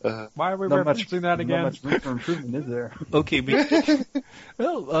 Wow. Why are we Not referencing that again? Not much room for improvement, is there? Okay,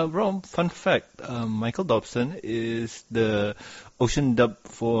 well, Rom, fun fact. Michael Dobson is the Ocean dub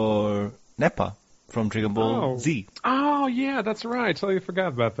for Nappa from Dragon Ball Z. Oh, yeah, that's right. Totally forgot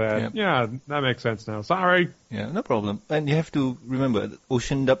about that. Yeah, that makes sense now. Sorry. Yeah, no problem. And you have to remember, that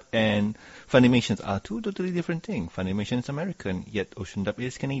Ocean dub and Funimations are two totally different things. Funimation is American, yet Ocean dub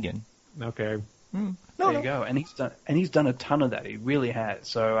is Canadian. Okay. There you go. And he's done a ton of that. He really has.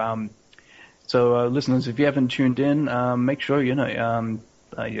 So listeners, if you haven't tuned in, make sure I don't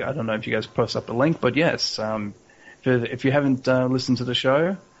know if you guys post up the link, but yes, if you haven't listened to the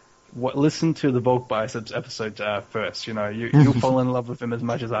show, listen to the Bulk Biceps episode first. You'll fall in love with him as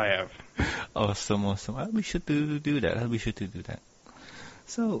much as I have. Awesome. I'll be sure to do that.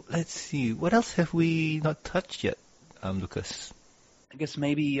 So let's see, what else have we not touched yet, Lucas? I guess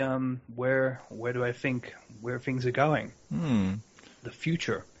maybe where do I think where things are going? The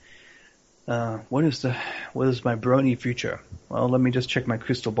future. What is my Brony future? Well, let me just check my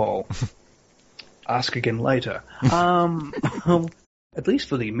crystal ball. Ask again later. At least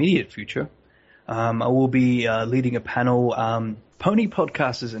for the immediate future, I will be leading a panel, pony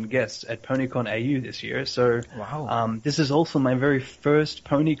podcasters and guests at PonyCon AU this year. So wow. This is also my very first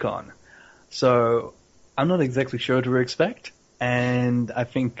PonyCon. So I'm not exactly sure what to expect. And I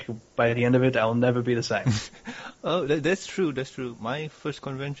think by the end of it, I'll never be the same. Oh, that's true. My first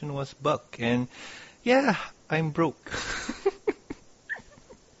convention was Buck, and yeah, I'm broke.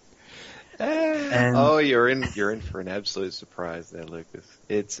 You're in for an absolute surprise there, Lucas.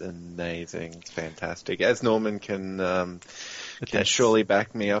 It's amazing. It's fantastic. As Norman can surely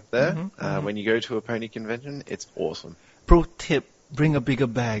back me up there. When you go to a pony convention, it's awesome. Pro tip: bring a bigger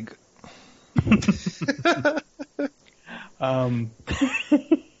bag. And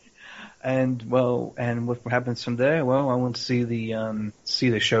what happens from there? Well, I want to see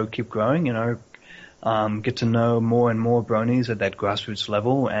the show keep growing. Get to know more and more bronies at that grassroots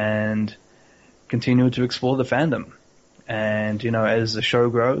level, and continue to explore the fandom. And as the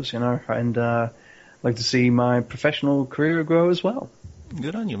show grows, and like to see my professional career grow as well.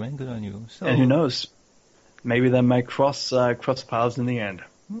 Good on you, man. Good on you. So, and who knows? Maybe they might cross paths in the end.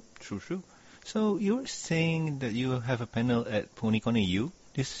 True. So you were saying that you have a panel at PonyCon AU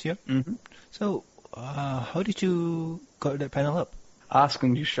this year? Mm-hmm. So how did you got that panel up? Ask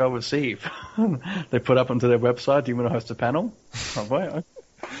and you shall receive. They put up onto their website, do you want to host a panel?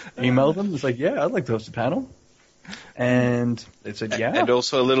 Email them. It's like, yeah, I'd like to host a panel. And they said, yeah. And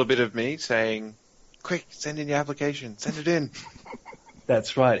also a little bit of me saying, quick, send in your application. Send it in.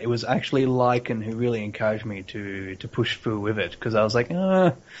 That's right. It was actually Lycan who really encouraged me to push through with it, because I was like,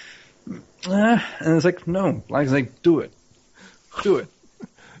 and it's like, no. Lycan's like, do it. Do it.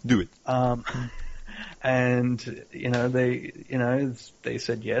 And they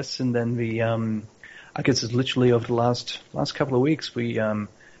said yes, and then I guess it's literally over the last couple of weeks we have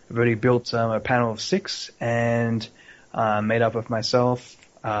already built a panel of 6, and made up of myself,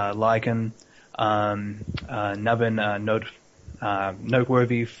 Lycan, Navin,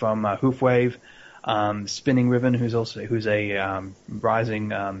 Noteworthy from Hoofwave, Spinning Ribbon, who's a rising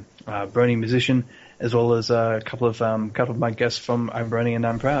Brony musician, as well as a couple of my guests from I'm Brony and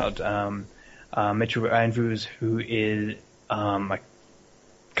I'm Proud. Mitchell Andrews, who is I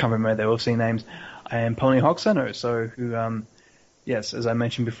can't remember their OC names, and Pony Hawk Center. So who, yes, as I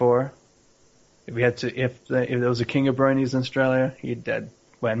mentioned before, if there was a king of bronies in Australia,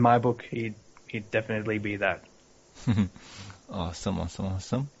 in my book, he'd definitely be that. Awesome.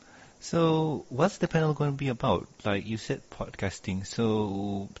 So, what's the panel going to be about? Like you said, podcasting.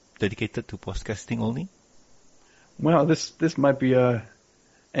 So, dedicated to podcasting only? Well, this might be a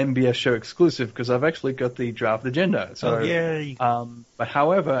MBS show exclusive, because I've actually got the draft agenda. So, yay! But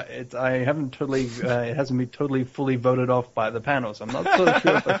however, it hasn't been totally fully voted off by the panel, so I'm not so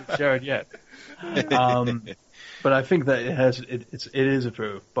sure if I should share it yet. But I think that it is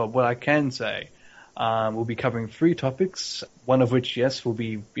approved. But what I can say, we'll be covering 3 topics. One of which, yes, will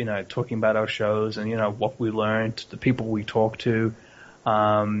be talking about our shows and what we learned, the people we talked to,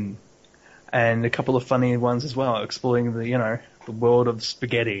 and a couple of funny ones as well, exploring the world of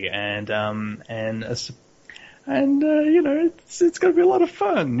spaghetti and it's going to be a lot of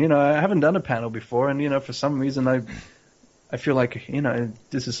fun. I haven't done a panel before, and for some reason I feel like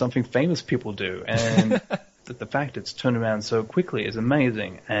this is something famous people do, and the fact it's turned around so quickly is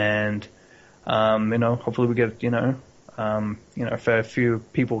amazing. And hopefully we get a fair few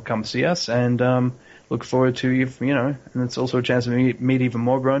people come see us, and look forward to and it's also a chance to meet even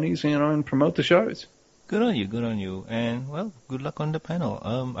more bronies, and promote the shows. Good on you, and well, good luck on the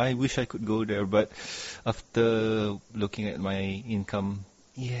panel. I wish I could go there, but after looking at my income,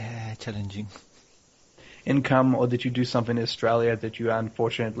 challenging. Income, or did you do something in Australia that you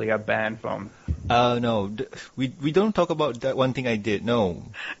unfortunately are banned from? No, we don't talk about that one thing I did. No,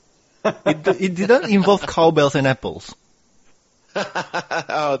 it didn't involve cowbells and apples.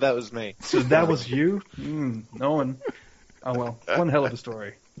 Oh, that was me. So that was you? No one. Oh well, one hell of a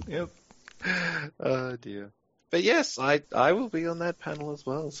story. Yep. Oh dear. But yes, I will be on that panel as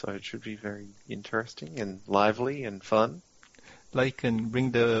well, so it should be very interesting and lively and fun. Like, and bring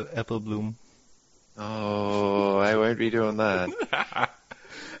the apple bloom. Oh, I won't be doing that.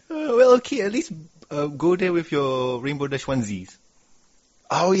 Well, okay, at least go there with your Rainbow Dash onesies.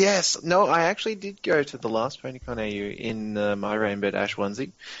 Oh yes, no, I actually did go to the last PonyCon AU in my Rainbow Dash onesie.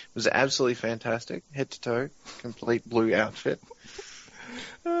 It was absolutely fantastic, head to toe, complete blue outfit.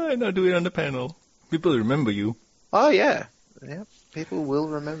 Now do it on the panel. People remember you. Oh yeah, people will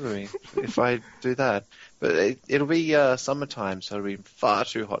remember me if I do that. But it'll be summertime, so it'll be far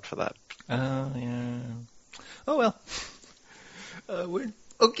too hot for that. Yeah. Oh well. We're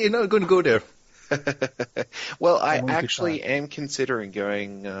not going to go there. Well, I actually am considering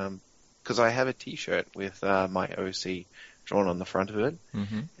going, because I have a T-shirt with my OC drawn on the front of it,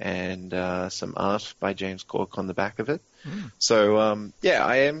 and some art by James Cork on the back of it. So,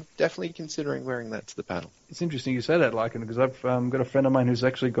 I am definitely considering wearing that to the panel. It's interesting you say that, Lycan, because I've got a friend of mine who's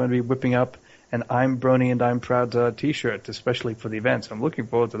actually going to be whipping up an I'm Brony and I'm Proud T-shirt, especially for the event, so I'm looking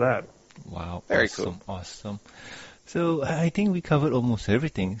forward to that. Wow, very cool. Awesome. So, I think we covered almost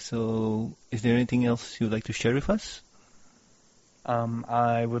everything. So, is there anything else you'd like to share with us?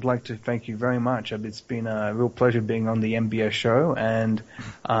 I would like to thank you very much. It's been a real pleasure being on the MBS show, and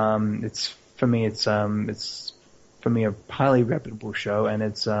it's a highly reputable show, and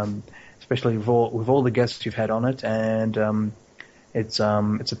it's especially with all the guests you've had on it, and it's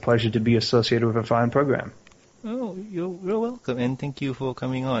a pleasure to be associated with a fine program. Oh, you're welcome, and thank you for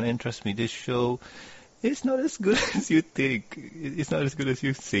coming on. And trust me, this show is not as good as you think. It's not as good as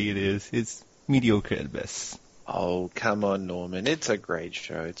you say it is. It's mediocre at best. Oh, come on, Norman. It's a great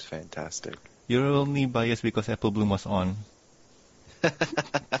show. It's fantastic. You're only biased because Apple Bloom was on.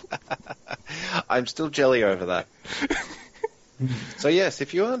 I'm still jelly over that. So yes,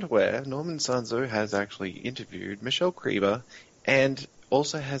 if you aren't aware, Norman Sanzo has actually interviewed Michelle Krieber and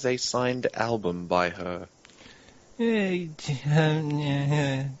also has a signed album by her. Yeah.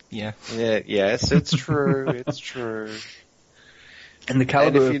 Yes, it's true. It's true. And the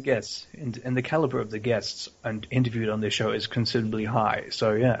caliber of guests, and the caliber of the guests interviewed on this show is considerably high.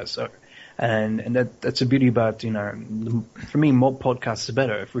 So And that's the beauty about, for me, more podcasts are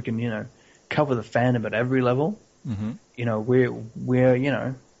better. If we can, cover the fandom at every level,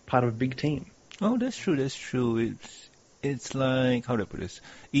 we're part of a big team. Oh, that's true. It's like, how do I put this?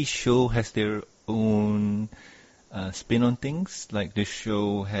 Each show has their own spin on things. Like this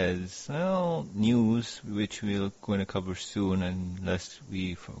show has, news, which we're going to cover soon, unless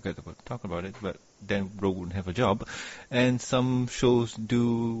we forget to talk about it, but then Bro wouldn't have a job. And some shows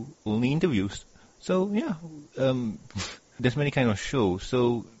do only interviews. So, yeah, there's many kind of shows.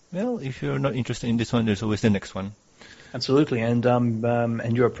 So, well, if you're not interested in this one, there's always the next one. Absolutely, and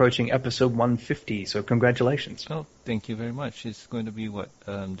you're approaching episode 150, so congratulations. Oh, thank you very much. It's going to be what,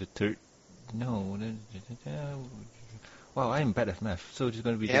 the third? No, wow, I'm bad at math. So it's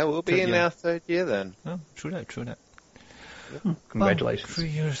going to be. Yeah, we'll be in our third year then. Oh, true that. Congratulations. 3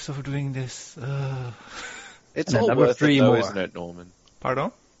 years of doing this. It's And all another worth 3 it, though, more. isn't it, Norman?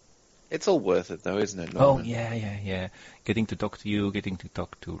 Pardon? It's all worth it, though, isn't it, Oh, Norman? yeah. Getting to talk to you, getting to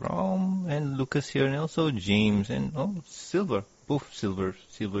talk to Rom and Lucas here, and also James and Silver, both Silver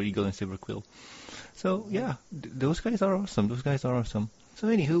Eagle and Silver Quill. So yeah, those guys are awesome. So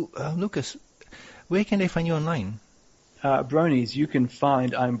anywho, Lucas, where can they find you online? Bronies, you can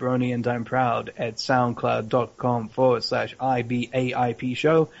find I'm Brony and I'm Proud at soundcloud.com/IBAIP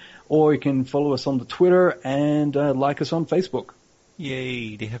show, or you can follow us on the Twitter and like us on Facebook.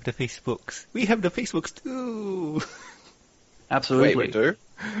 Yay, they have the Facebooks. We have the Facebooks too. Absolutely. Wait, we do?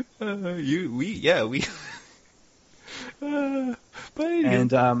 We. But anyway.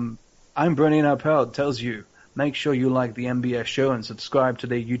 And I'm Brony and I'm Proud tells you, make sure you like the MBS show and subscribe to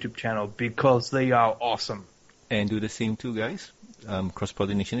their YouTube channel because they are awesome. And do the same too, guys.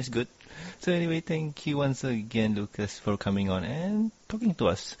 Cross-pollination is good. So anyway, thank you once again, Lucas, for coming on and talking to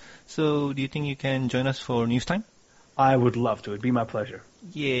us. So do you think you can join us for news time? I would love to. It'd be my pleasure.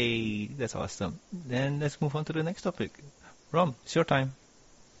 Yay, that's awesome. Then let's move on to the next topic. Rom, it's your time.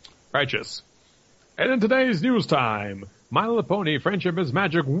 Righteous. And in today's news time, My Little Pony Friendship is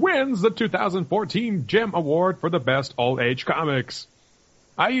Magic wins the 2014 Gem Award for the Best All-Age Comics.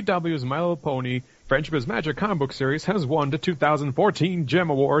 IDW's My Little Pony Friendship is Magic comic book series has won the 2014 Gem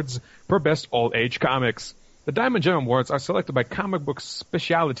Awards for Best All-Age Comics. The Diamond Gem Awards are selected by comic book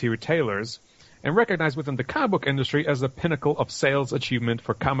specialty retailers and recognized within the comic book industry as the pinnacle of sales achievement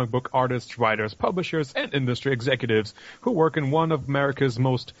for comic book artists, writers, publishers, and industry executives who work in one of America's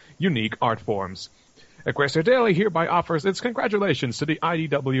most unique art forms. Equestria Daily hereby offers its congratulations to the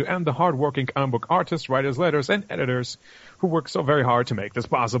IDW and the hard-working comic book artists, writers, letters, and editors who work so very hard to make this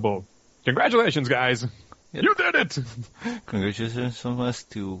possible. Congratulations, guys! Yep. You did it! Congratulations from us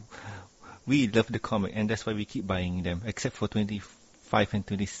too. We love the comic, and that's why we keep buying them, except for 25 and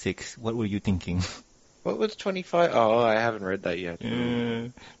 26. What were you thinking? What was 25? Oh, I haven't read that yet. No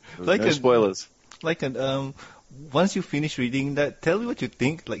spoilers. Once you finish reading that, tell me what you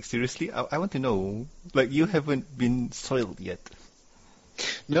think. Like, seriously, I want to know. Like, you haven't been soiled yet.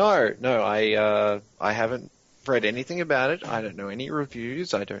 No, I haven't read anything about it. I don't know any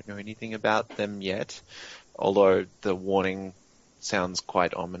reviews. I don't know anything about them yet. Although the warning sounds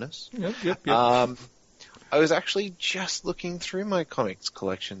quite ominous. Yep. I was actually just looking through my comics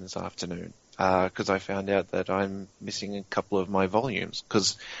collection this afternoon because I found out that I'm missing a couple of my volumes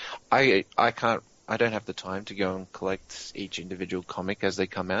because I don't have the time to go and collect each individual comic as they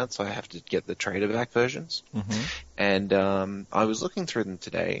come out, so I have to get the trader-back versions. Mm-hmm. And I was looking through them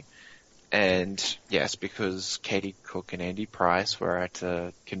today, and yes, because Katie Cook and Andy Price were at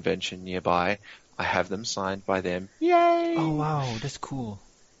a convention nearby, I have them signed by them. Yay! Oh, wow, that's cool.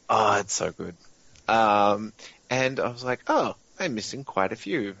 Oh, it's so good. And I was like, oh, I'm missing quite a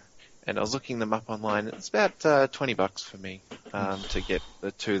few. And I was looking them up online. It's about $20 for me to get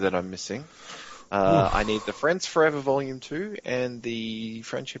the two that I'm missing. I need the Friends Forever Volume 2 and the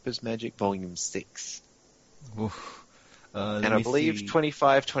Friendship is Magic Volume 6. And I believe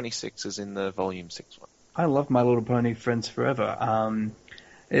 25-26 is in the Volume 6 one. I love My Little Pony Friends Forever.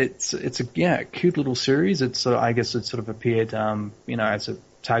 It's a cute little series. It's I guess it sort of appeared as a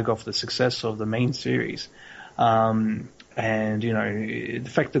tag off the success of the main series. And the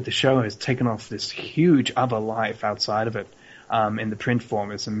fact that the show has taken off this huge other life outside of it in the print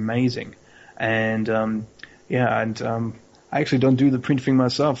form is amazing. And I actually don't do the printing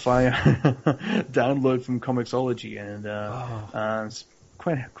myself. I download from Comixology, and it's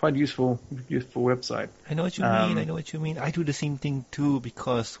quite useful website. I know what you mean. I do the same thing too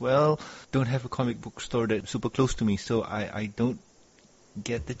because, don't have a comic book store that's super close to me, so I don't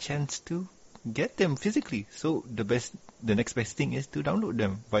get the chance to get them physically. So the next best thing is to download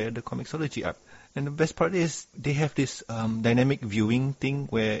them via the Comixology app. And the best part is they have this dynamic viewing thing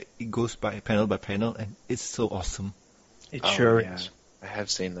where it goes by panel, and it's so awesome. It sure yeah. is. I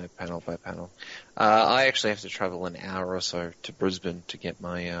have seen that panel by panel. I actually have to travel an hour or so to Brisbane to get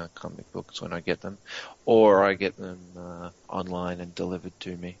my comic books when I get them, or I get them online and delivered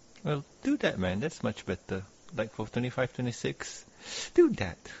to me. Well, do that, man. That's much better. Like for 25, 26, do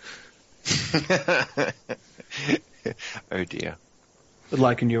that. Oh dear. But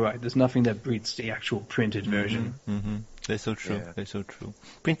like, and you're right, there's nothing that beats the actual printed version. Mm-hmm. That's so true. Yeah. That's so true.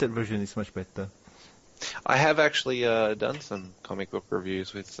 Printed version is much better. I have actually done some comic book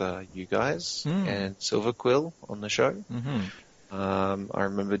reviews with you guys and Silver Quill on the show. Mm-hmm. I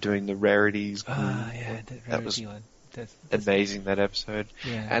remember doing the rarities. Yeah, that was one. That's amazing, that episode.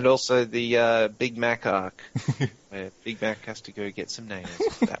 Yeah. And also the Big Mac arc, where Big Mac has to go get some nails.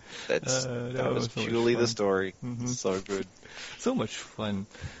 That was so much purely the fun. story. Mhm. So good. So much fun.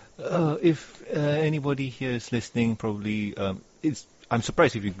 If anybody here is listening, probably I'm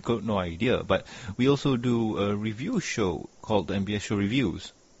surprised if you've got no idea, but we also do a review show called the MBS Show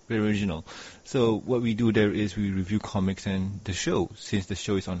Reviews. Very original. So what we do there is we review comics and the show. Since the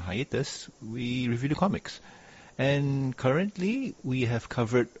show is on hiatus, we review the comics. And currently we have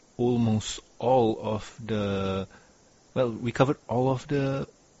covered almost all of the... Well, we covered all of the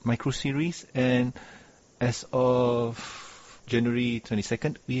micro series, and as of January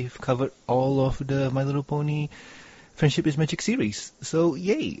 22nd, we've covered all of the My Little Pony Friendship is Magic series. So,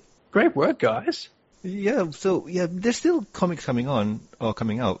 yay! Great work, guys. Yeah, there's still comics coming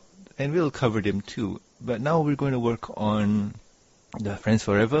out, and we'll cover them too. But now we're going to work on the Friends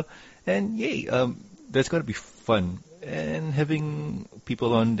Forever, and yay, that's going to be fun. And having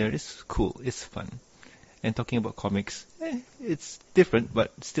people on there is cool, it's fun. And talking about comics, it's different,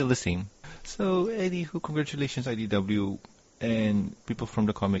 but still the same. So, anywho, congratulations IDW and people from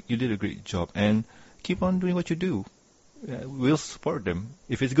the comic, you did a great job, and keep on doing what you do. We'll support them.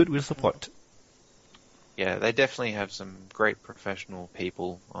 If it's good, we'll support. Yeah, they definitely have some great professional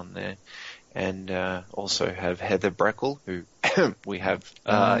people on there. And also have Heather Breckle, who we have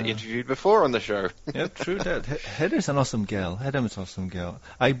interviewed before on the show. Yeah, true that. Heather's an awesome gal. Heather's an awesome gal.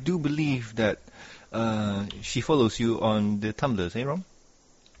 I do believe that she follows you on the Tumblrs, eh, Rom?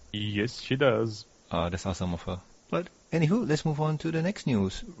 Yes, she does. That's awesome of her. But anywho, let's move on to the next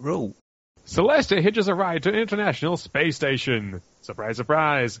news. Ro. Celestia hitches a ride to International Space Station. Surprise,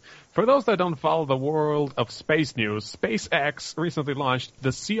 surprise. For those that don't follow the world of space news, SpaceX recently launched the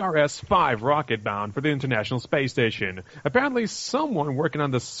CRS-5 rocket bound for the International Space Station. Apparently, someone working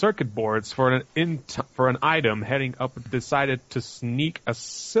on the circuit boards for an item heading up decided to sneak a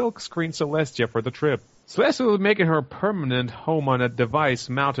silkscreen Celestia for the trip. Celestia will be making her permanent home on a device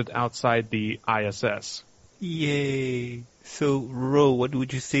mounted outside the ISS. Yay. So, Ro, what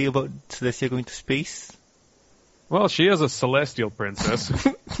would you say about Celestia going to space? Well, she is a celestial princess.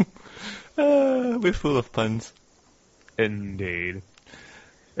 We're full of puns. Indeed.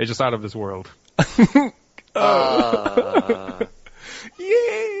 It's just out of this world.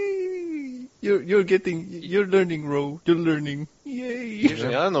 Yay! You're learning, Ro. You're learning. Yay!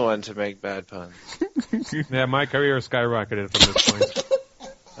 Usually I'm the one to make bad puns. Yeah, my career skyrocketed from this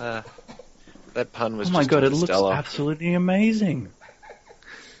point. That pun was Oh my just god, it looks stellar. absolutely amazing.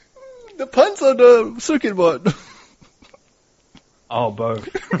 The puns on the circuit board. Oh, both.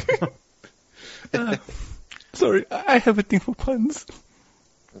 Sorry, I have a thing for puns.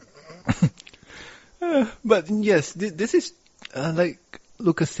 But yes, this is, like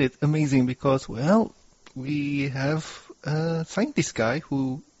Lucas said, amazing because, well, we have a scientist guy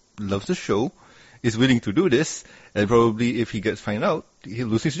who loves the show, is willing to do this, and probably if he gets found out, he'll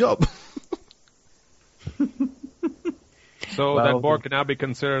lose his job. So Well, that board can now be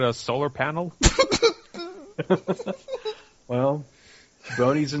considered a solar panel? Well,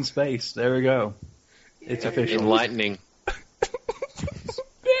 Brony's in space. There we go. It's official. Enlightening.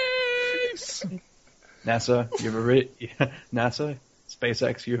 Space! NASA, NASA,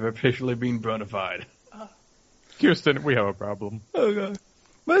 SpaceX, you've officially been bronified. Houston, we have a problem. Oh god.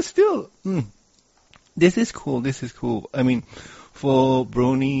 But still, this is cool. I mean, for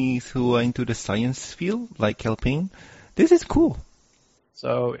bronies who are into the science field, like Kelpane, this is cool.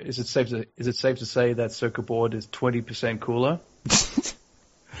 So, is it safe to say that circuit board is 20% cooler?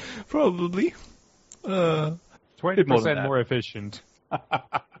 Probably. 20% more efficient.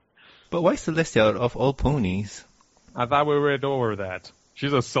 But why Celestia out of all ponies? I thought we went over that.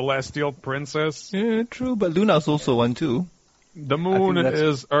 She's a celestial princess. Yeah, true, but Luna's also one too. The moon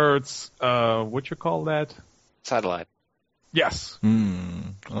is Earth's, what you call that? Satellite. Yes.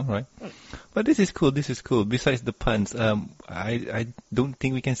 All right. But this is cool. This is cool. Besides the puns, I don't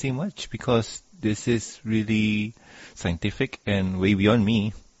think we can say much because this is really scientific and way beyond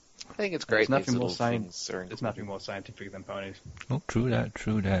me. I think it's great. There's nothing these more little things are There's nothing more scientific than ponies. Oh, true that.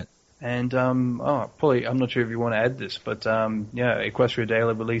 True that. And, Polly, I'm not sure if you want to add this, but, Equestria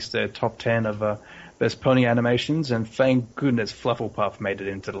Daily released their top 10 of best pony animations, and thank goodness Flufflepuff made it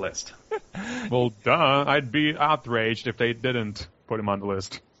into the list. Well, duh. I'd be outraged if they didn't put him on the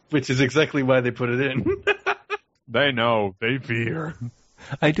list. Which is exactly why they put it in. They know. They fear.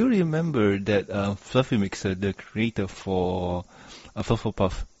 I do remember that Fluffy Mixer, the creator for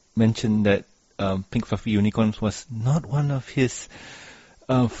Flufflepuff, mentioned that Pink Fluffy Unicorns was not one of his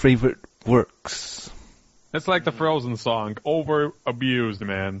favorite works. It's like the Frozen song. Over-abused,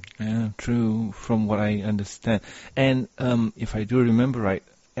 man. Yeah, true, from what I understand. And if I do remember right,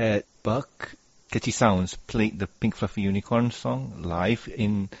 at Buck, Catchy Sounds played the Pink Fluffy Unicorn song live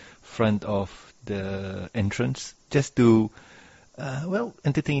in front of the entrance just to,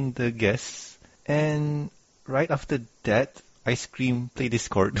 entertain the guests. And right after that, Ice Cream played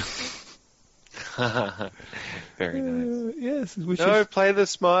Discord. Very nice. Yes. Play the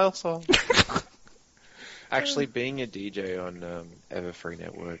Smile song. Actually, being a DJ on Everfree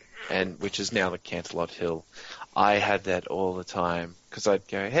Network, which is now the Canterlot Hill, I had that all the time because I'd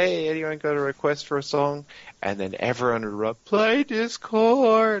go, "Hey, anyone got a request for a song?" And then everyone would erupt, "Play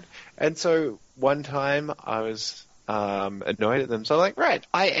Discord!" And so one time I was annoyed at them, so I'm like, "Right,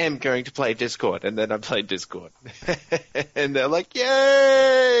 I am going to play Discord," and then I played Discord, and they're like,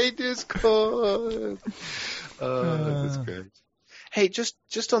 "Yay, Discord!" That was great. Hey,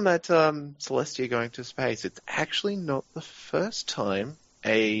 just on that Celestia going to space, it's actually not the first time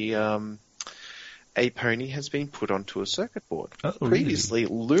a pony has been put onto a circuit board. Oh, Previously,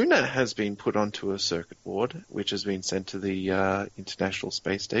 Luna has been put onto a circuit board, which has been sent to the International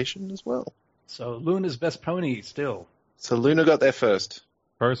Space Station as well. So Luna's best pony still. So Luna got there first.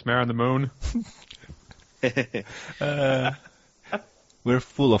 First mare on the moon. We're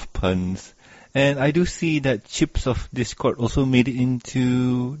full of puns. And I do see that Chips of Discord also made it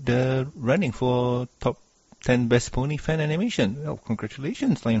into the running for top 10 best pony fan animation. Well,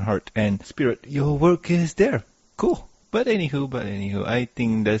 congratulations, Lionheart and Spirit. Your work is there. Cool. But anywho, I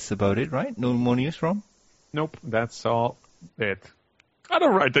think that's about it, right? No more news, Rom? Nope, that's all it. I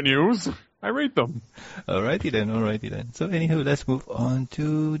don't write the news. I read them. Alrighty then. So anywho, let's move on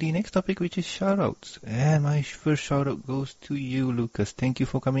to the next topic, which is shoutouts. And my first shoutout goes to you, Lucas. Thank you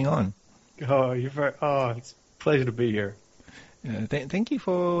for coming on. It's a pleasure to be here. Thank you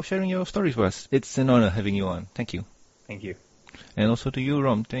for sharing your stories with us. It's an honor having you on. Thank you. Thank you. And also to you,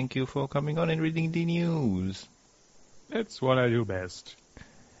 Rom. Thank you for coming on and reading the news. It's what I do best.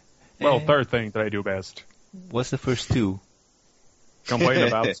 Well, third thing that I do best. What's the first two? Complain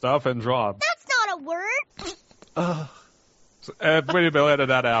about stuff and draw. That's not a word. Wait, Bill, edit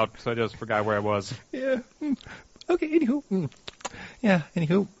that out, so I just forgot where I was. Yeah. Okay, anywho. Yeah,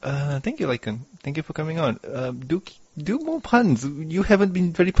 anywho. Thank you, Lycan. Thank you for coming on. Do more puns. You haven't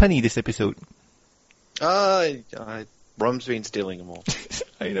been very punny this episode. Rom's been stealing them all.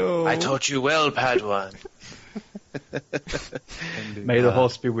 I know. I taught you well, Padawan. May the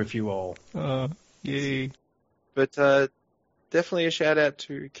horse be with you all. Yay. But definitely a shout out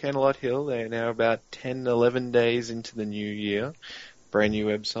to Canterlot Hill. They're now about 10, 11 days into the new year. Brand new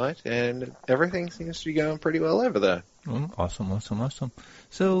website, and everything seems to be going pretty well over there. Awesome.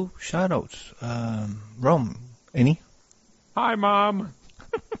 So, shout-outs. Rom, any? Hi, Mom.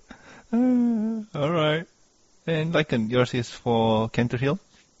 Alright. And Lycan, yours is for Canter Hill?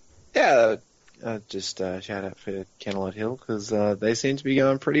 Yeah, just shout out for Canterlot Hill, because they seem to be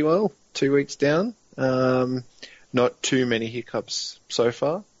going pretty well. 2 weeks down. Not too many hiccups so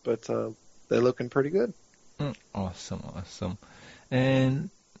far, but they're looking pretty good. Awesome. And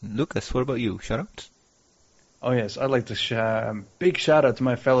Lucas, what about you? Shout-outs? Oh yes, I'd like to big shout out to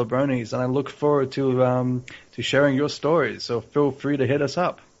my fellow bronies, and I look forward to sharing your stories. So feel free to hit us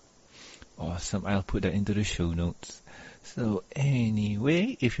up. Awesome. I'll put that into the show notes. So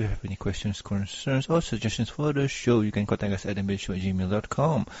anyway, if you have any questions, concerns, or suggestions for the show, you can contact us at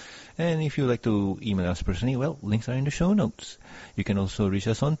mbsshow@gmail.com. And if you'd like to email us personally, well, links are in the show notes. You can also reach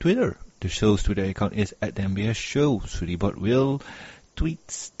us on Twitter. The show's Twitter account is at the MBS Show. Sweetiebot will tweet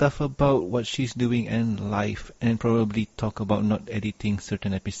stuff about what she's doing and life, and probably talk about not editing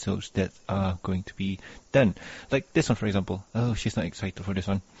certain episodes that are going to be done. Like this one, for example. Oh, she's not excited for this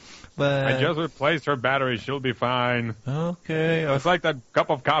one. But I just replaced her battery. She'll be fine. Okay. It's like that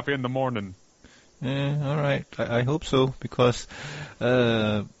cup of coffee in the morning. All right. I hope so, because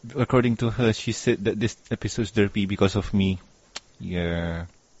according to her, she said that this episode's derpy because of me. Yeah.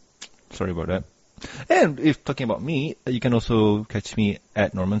 Sorry about that. And if talking about me, you can also catch me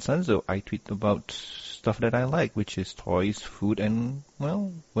at Norman Sanzo. I tweet about stuff that I like, which is toys, food, and,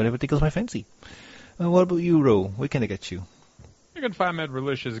 well, whatever tickles my fancy. What about you, Ro? Where can I get you? You can find me at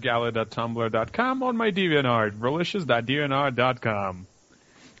reliciousgala.tumblr.com, on my DeviantArt, relicious.dnr.com.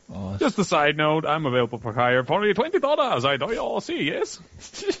 Oh, Just a side note, I'm available for hire for only $20. I know you all see, yes?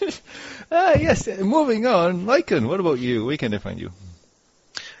 yes, moving on. Lycan, what about you? Where can I find you?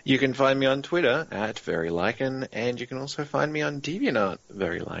 You can find me on Twitter at VeryLycan, and you can also find me on DeviantArt,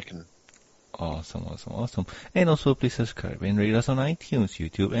 VeryLycan. Awesome. And also please subscribe and rate us on iTunes,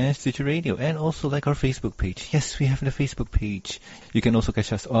 YouTube, and Stitcher Radio, and also like our Facebook page. Yes, we have the Facebook page. You can also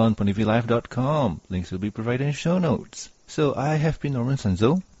catch us on ponyvlive.com. Links will be provided in show notes. So I have been Norman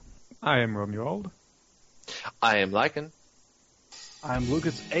Sanzo. I am Romuald. I am Lycan. I'm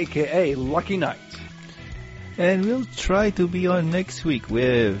Lucas, a.k.a. Lucky Knight. And we'll try to be on next week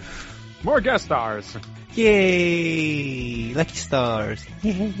with... More guest stars. Yay! Lucky stars.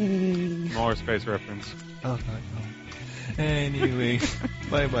 Yay! More space reference. Oh, God, no. Anyway,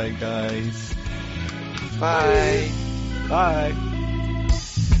 bye-bye, guys. Bye. Bye.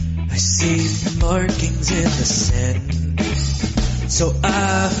 I see markings in the sand, so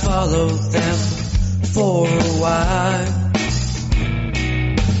I follow them for a while.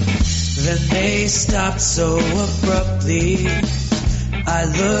 Then they stopped so abruptly, I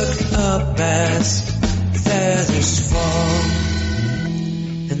looked up as feathers fall,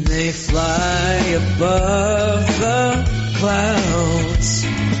 and they fly above the clouds,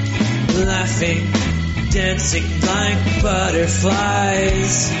 laughing, dancing like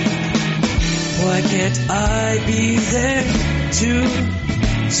butterflies. Why can't I be there too,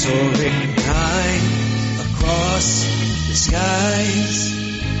 soaring high across the skies?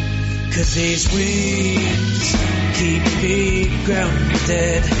 'Cause these wings keep me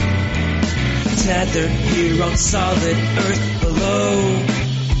grounded, tethered here on solid earth below.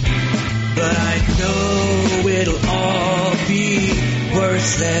 But I know it'll all be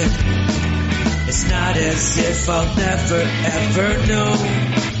worth it. It's not as if I'll never ever know.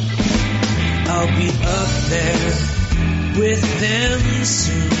 I'll be up there with them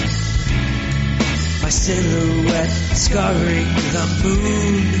soon, my silhouette scarring the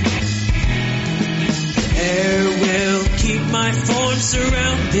moon. The air will keep my form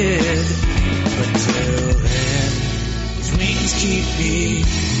surrounded, but till then, his wings keep me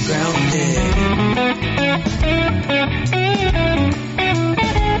grounded.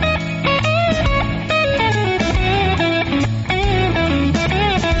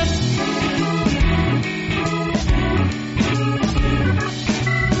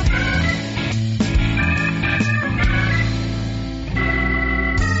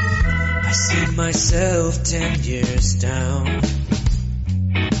 Myself 10 years down,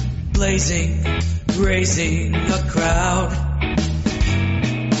 blazing, raising a crowd.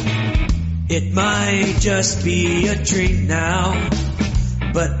 It might just be a dream now,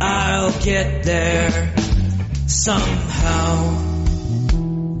 but I'll get there somehow.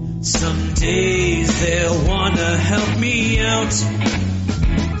 Some days they'll wanna help me out,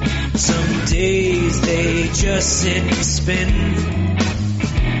 some days they just sit and spin.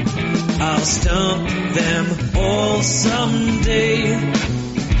 I'll stump them all someday,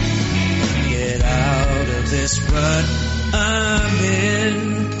 get out of this rut I'm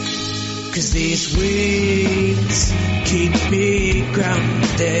in. 'Cause these wings keep me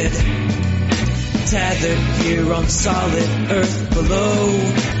grounded, tethered here on solid earth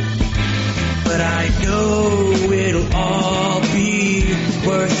below. But I know it'll all be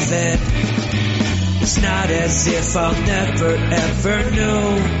worth it. It's not as if I'll never ever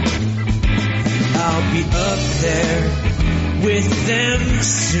know. I'll be up there with them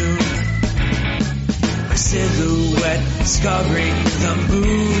soon, my silhouette scarring the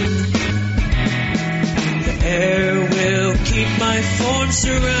moon. The air will keep my form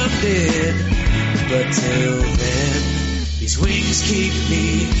surrounded, but till then, these wings keep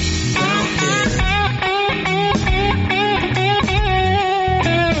me grounded.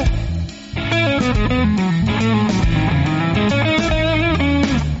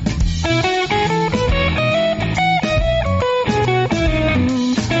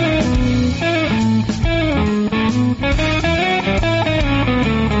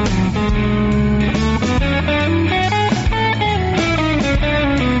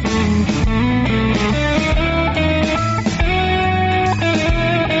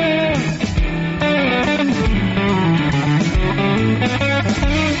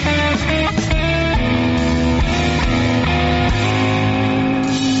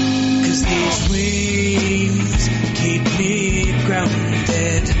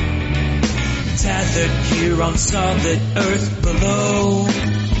 on solid earth below.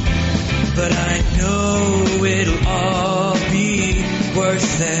 But I know it'll all be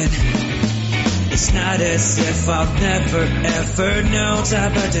worth it. It's not as if I'll never ever know.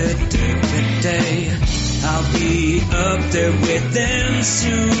 Day, I'll be up there with them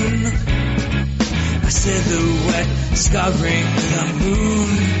soon. A silhouette scarring the moon.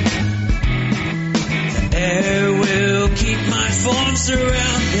 The air will keep my form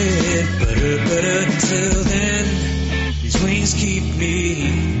surrounded, but until then, these wings keep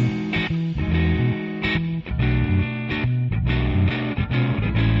me.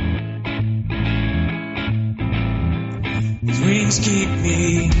 These wings keep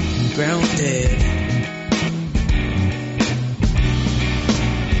me grounded.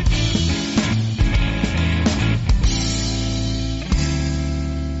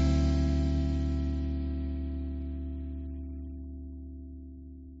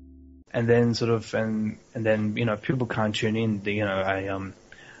 And then sort of, and then, you know, if people can't tune in, you know,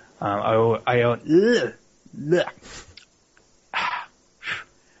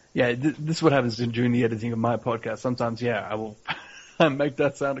 yeah, this is what happens during the editing of my podcast. Sometimes, yeah, I will make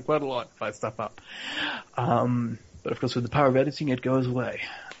that sound quite a lot if I stuff up. But of course, with the power of editing, it goes away.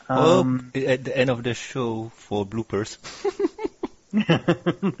 At the end of the show for bloopers.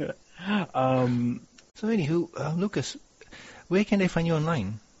 So anywho, Lucas, where can they find you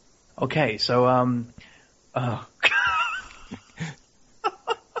online? Okay, so,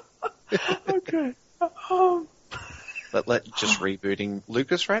 okay. Let just rebooting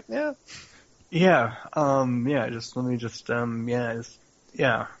Lucas right now. Yeah. Just let me just. Okay.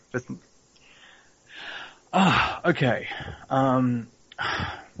 Okay.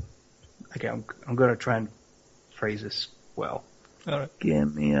 I'm gonna try and phrase this well. All right.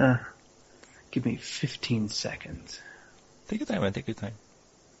 Give me 15 seconds. Take your time, man. Take your time.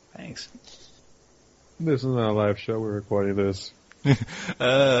 Thanks. This is not a live show. We're recording this.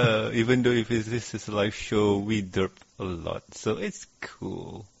 Even though this is a live show, we derp a lot, so it's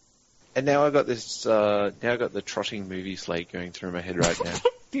cool. And now I got this. Now I got the trotting movie slate going through my head right now.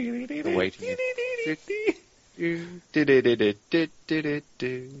 I'm waiting.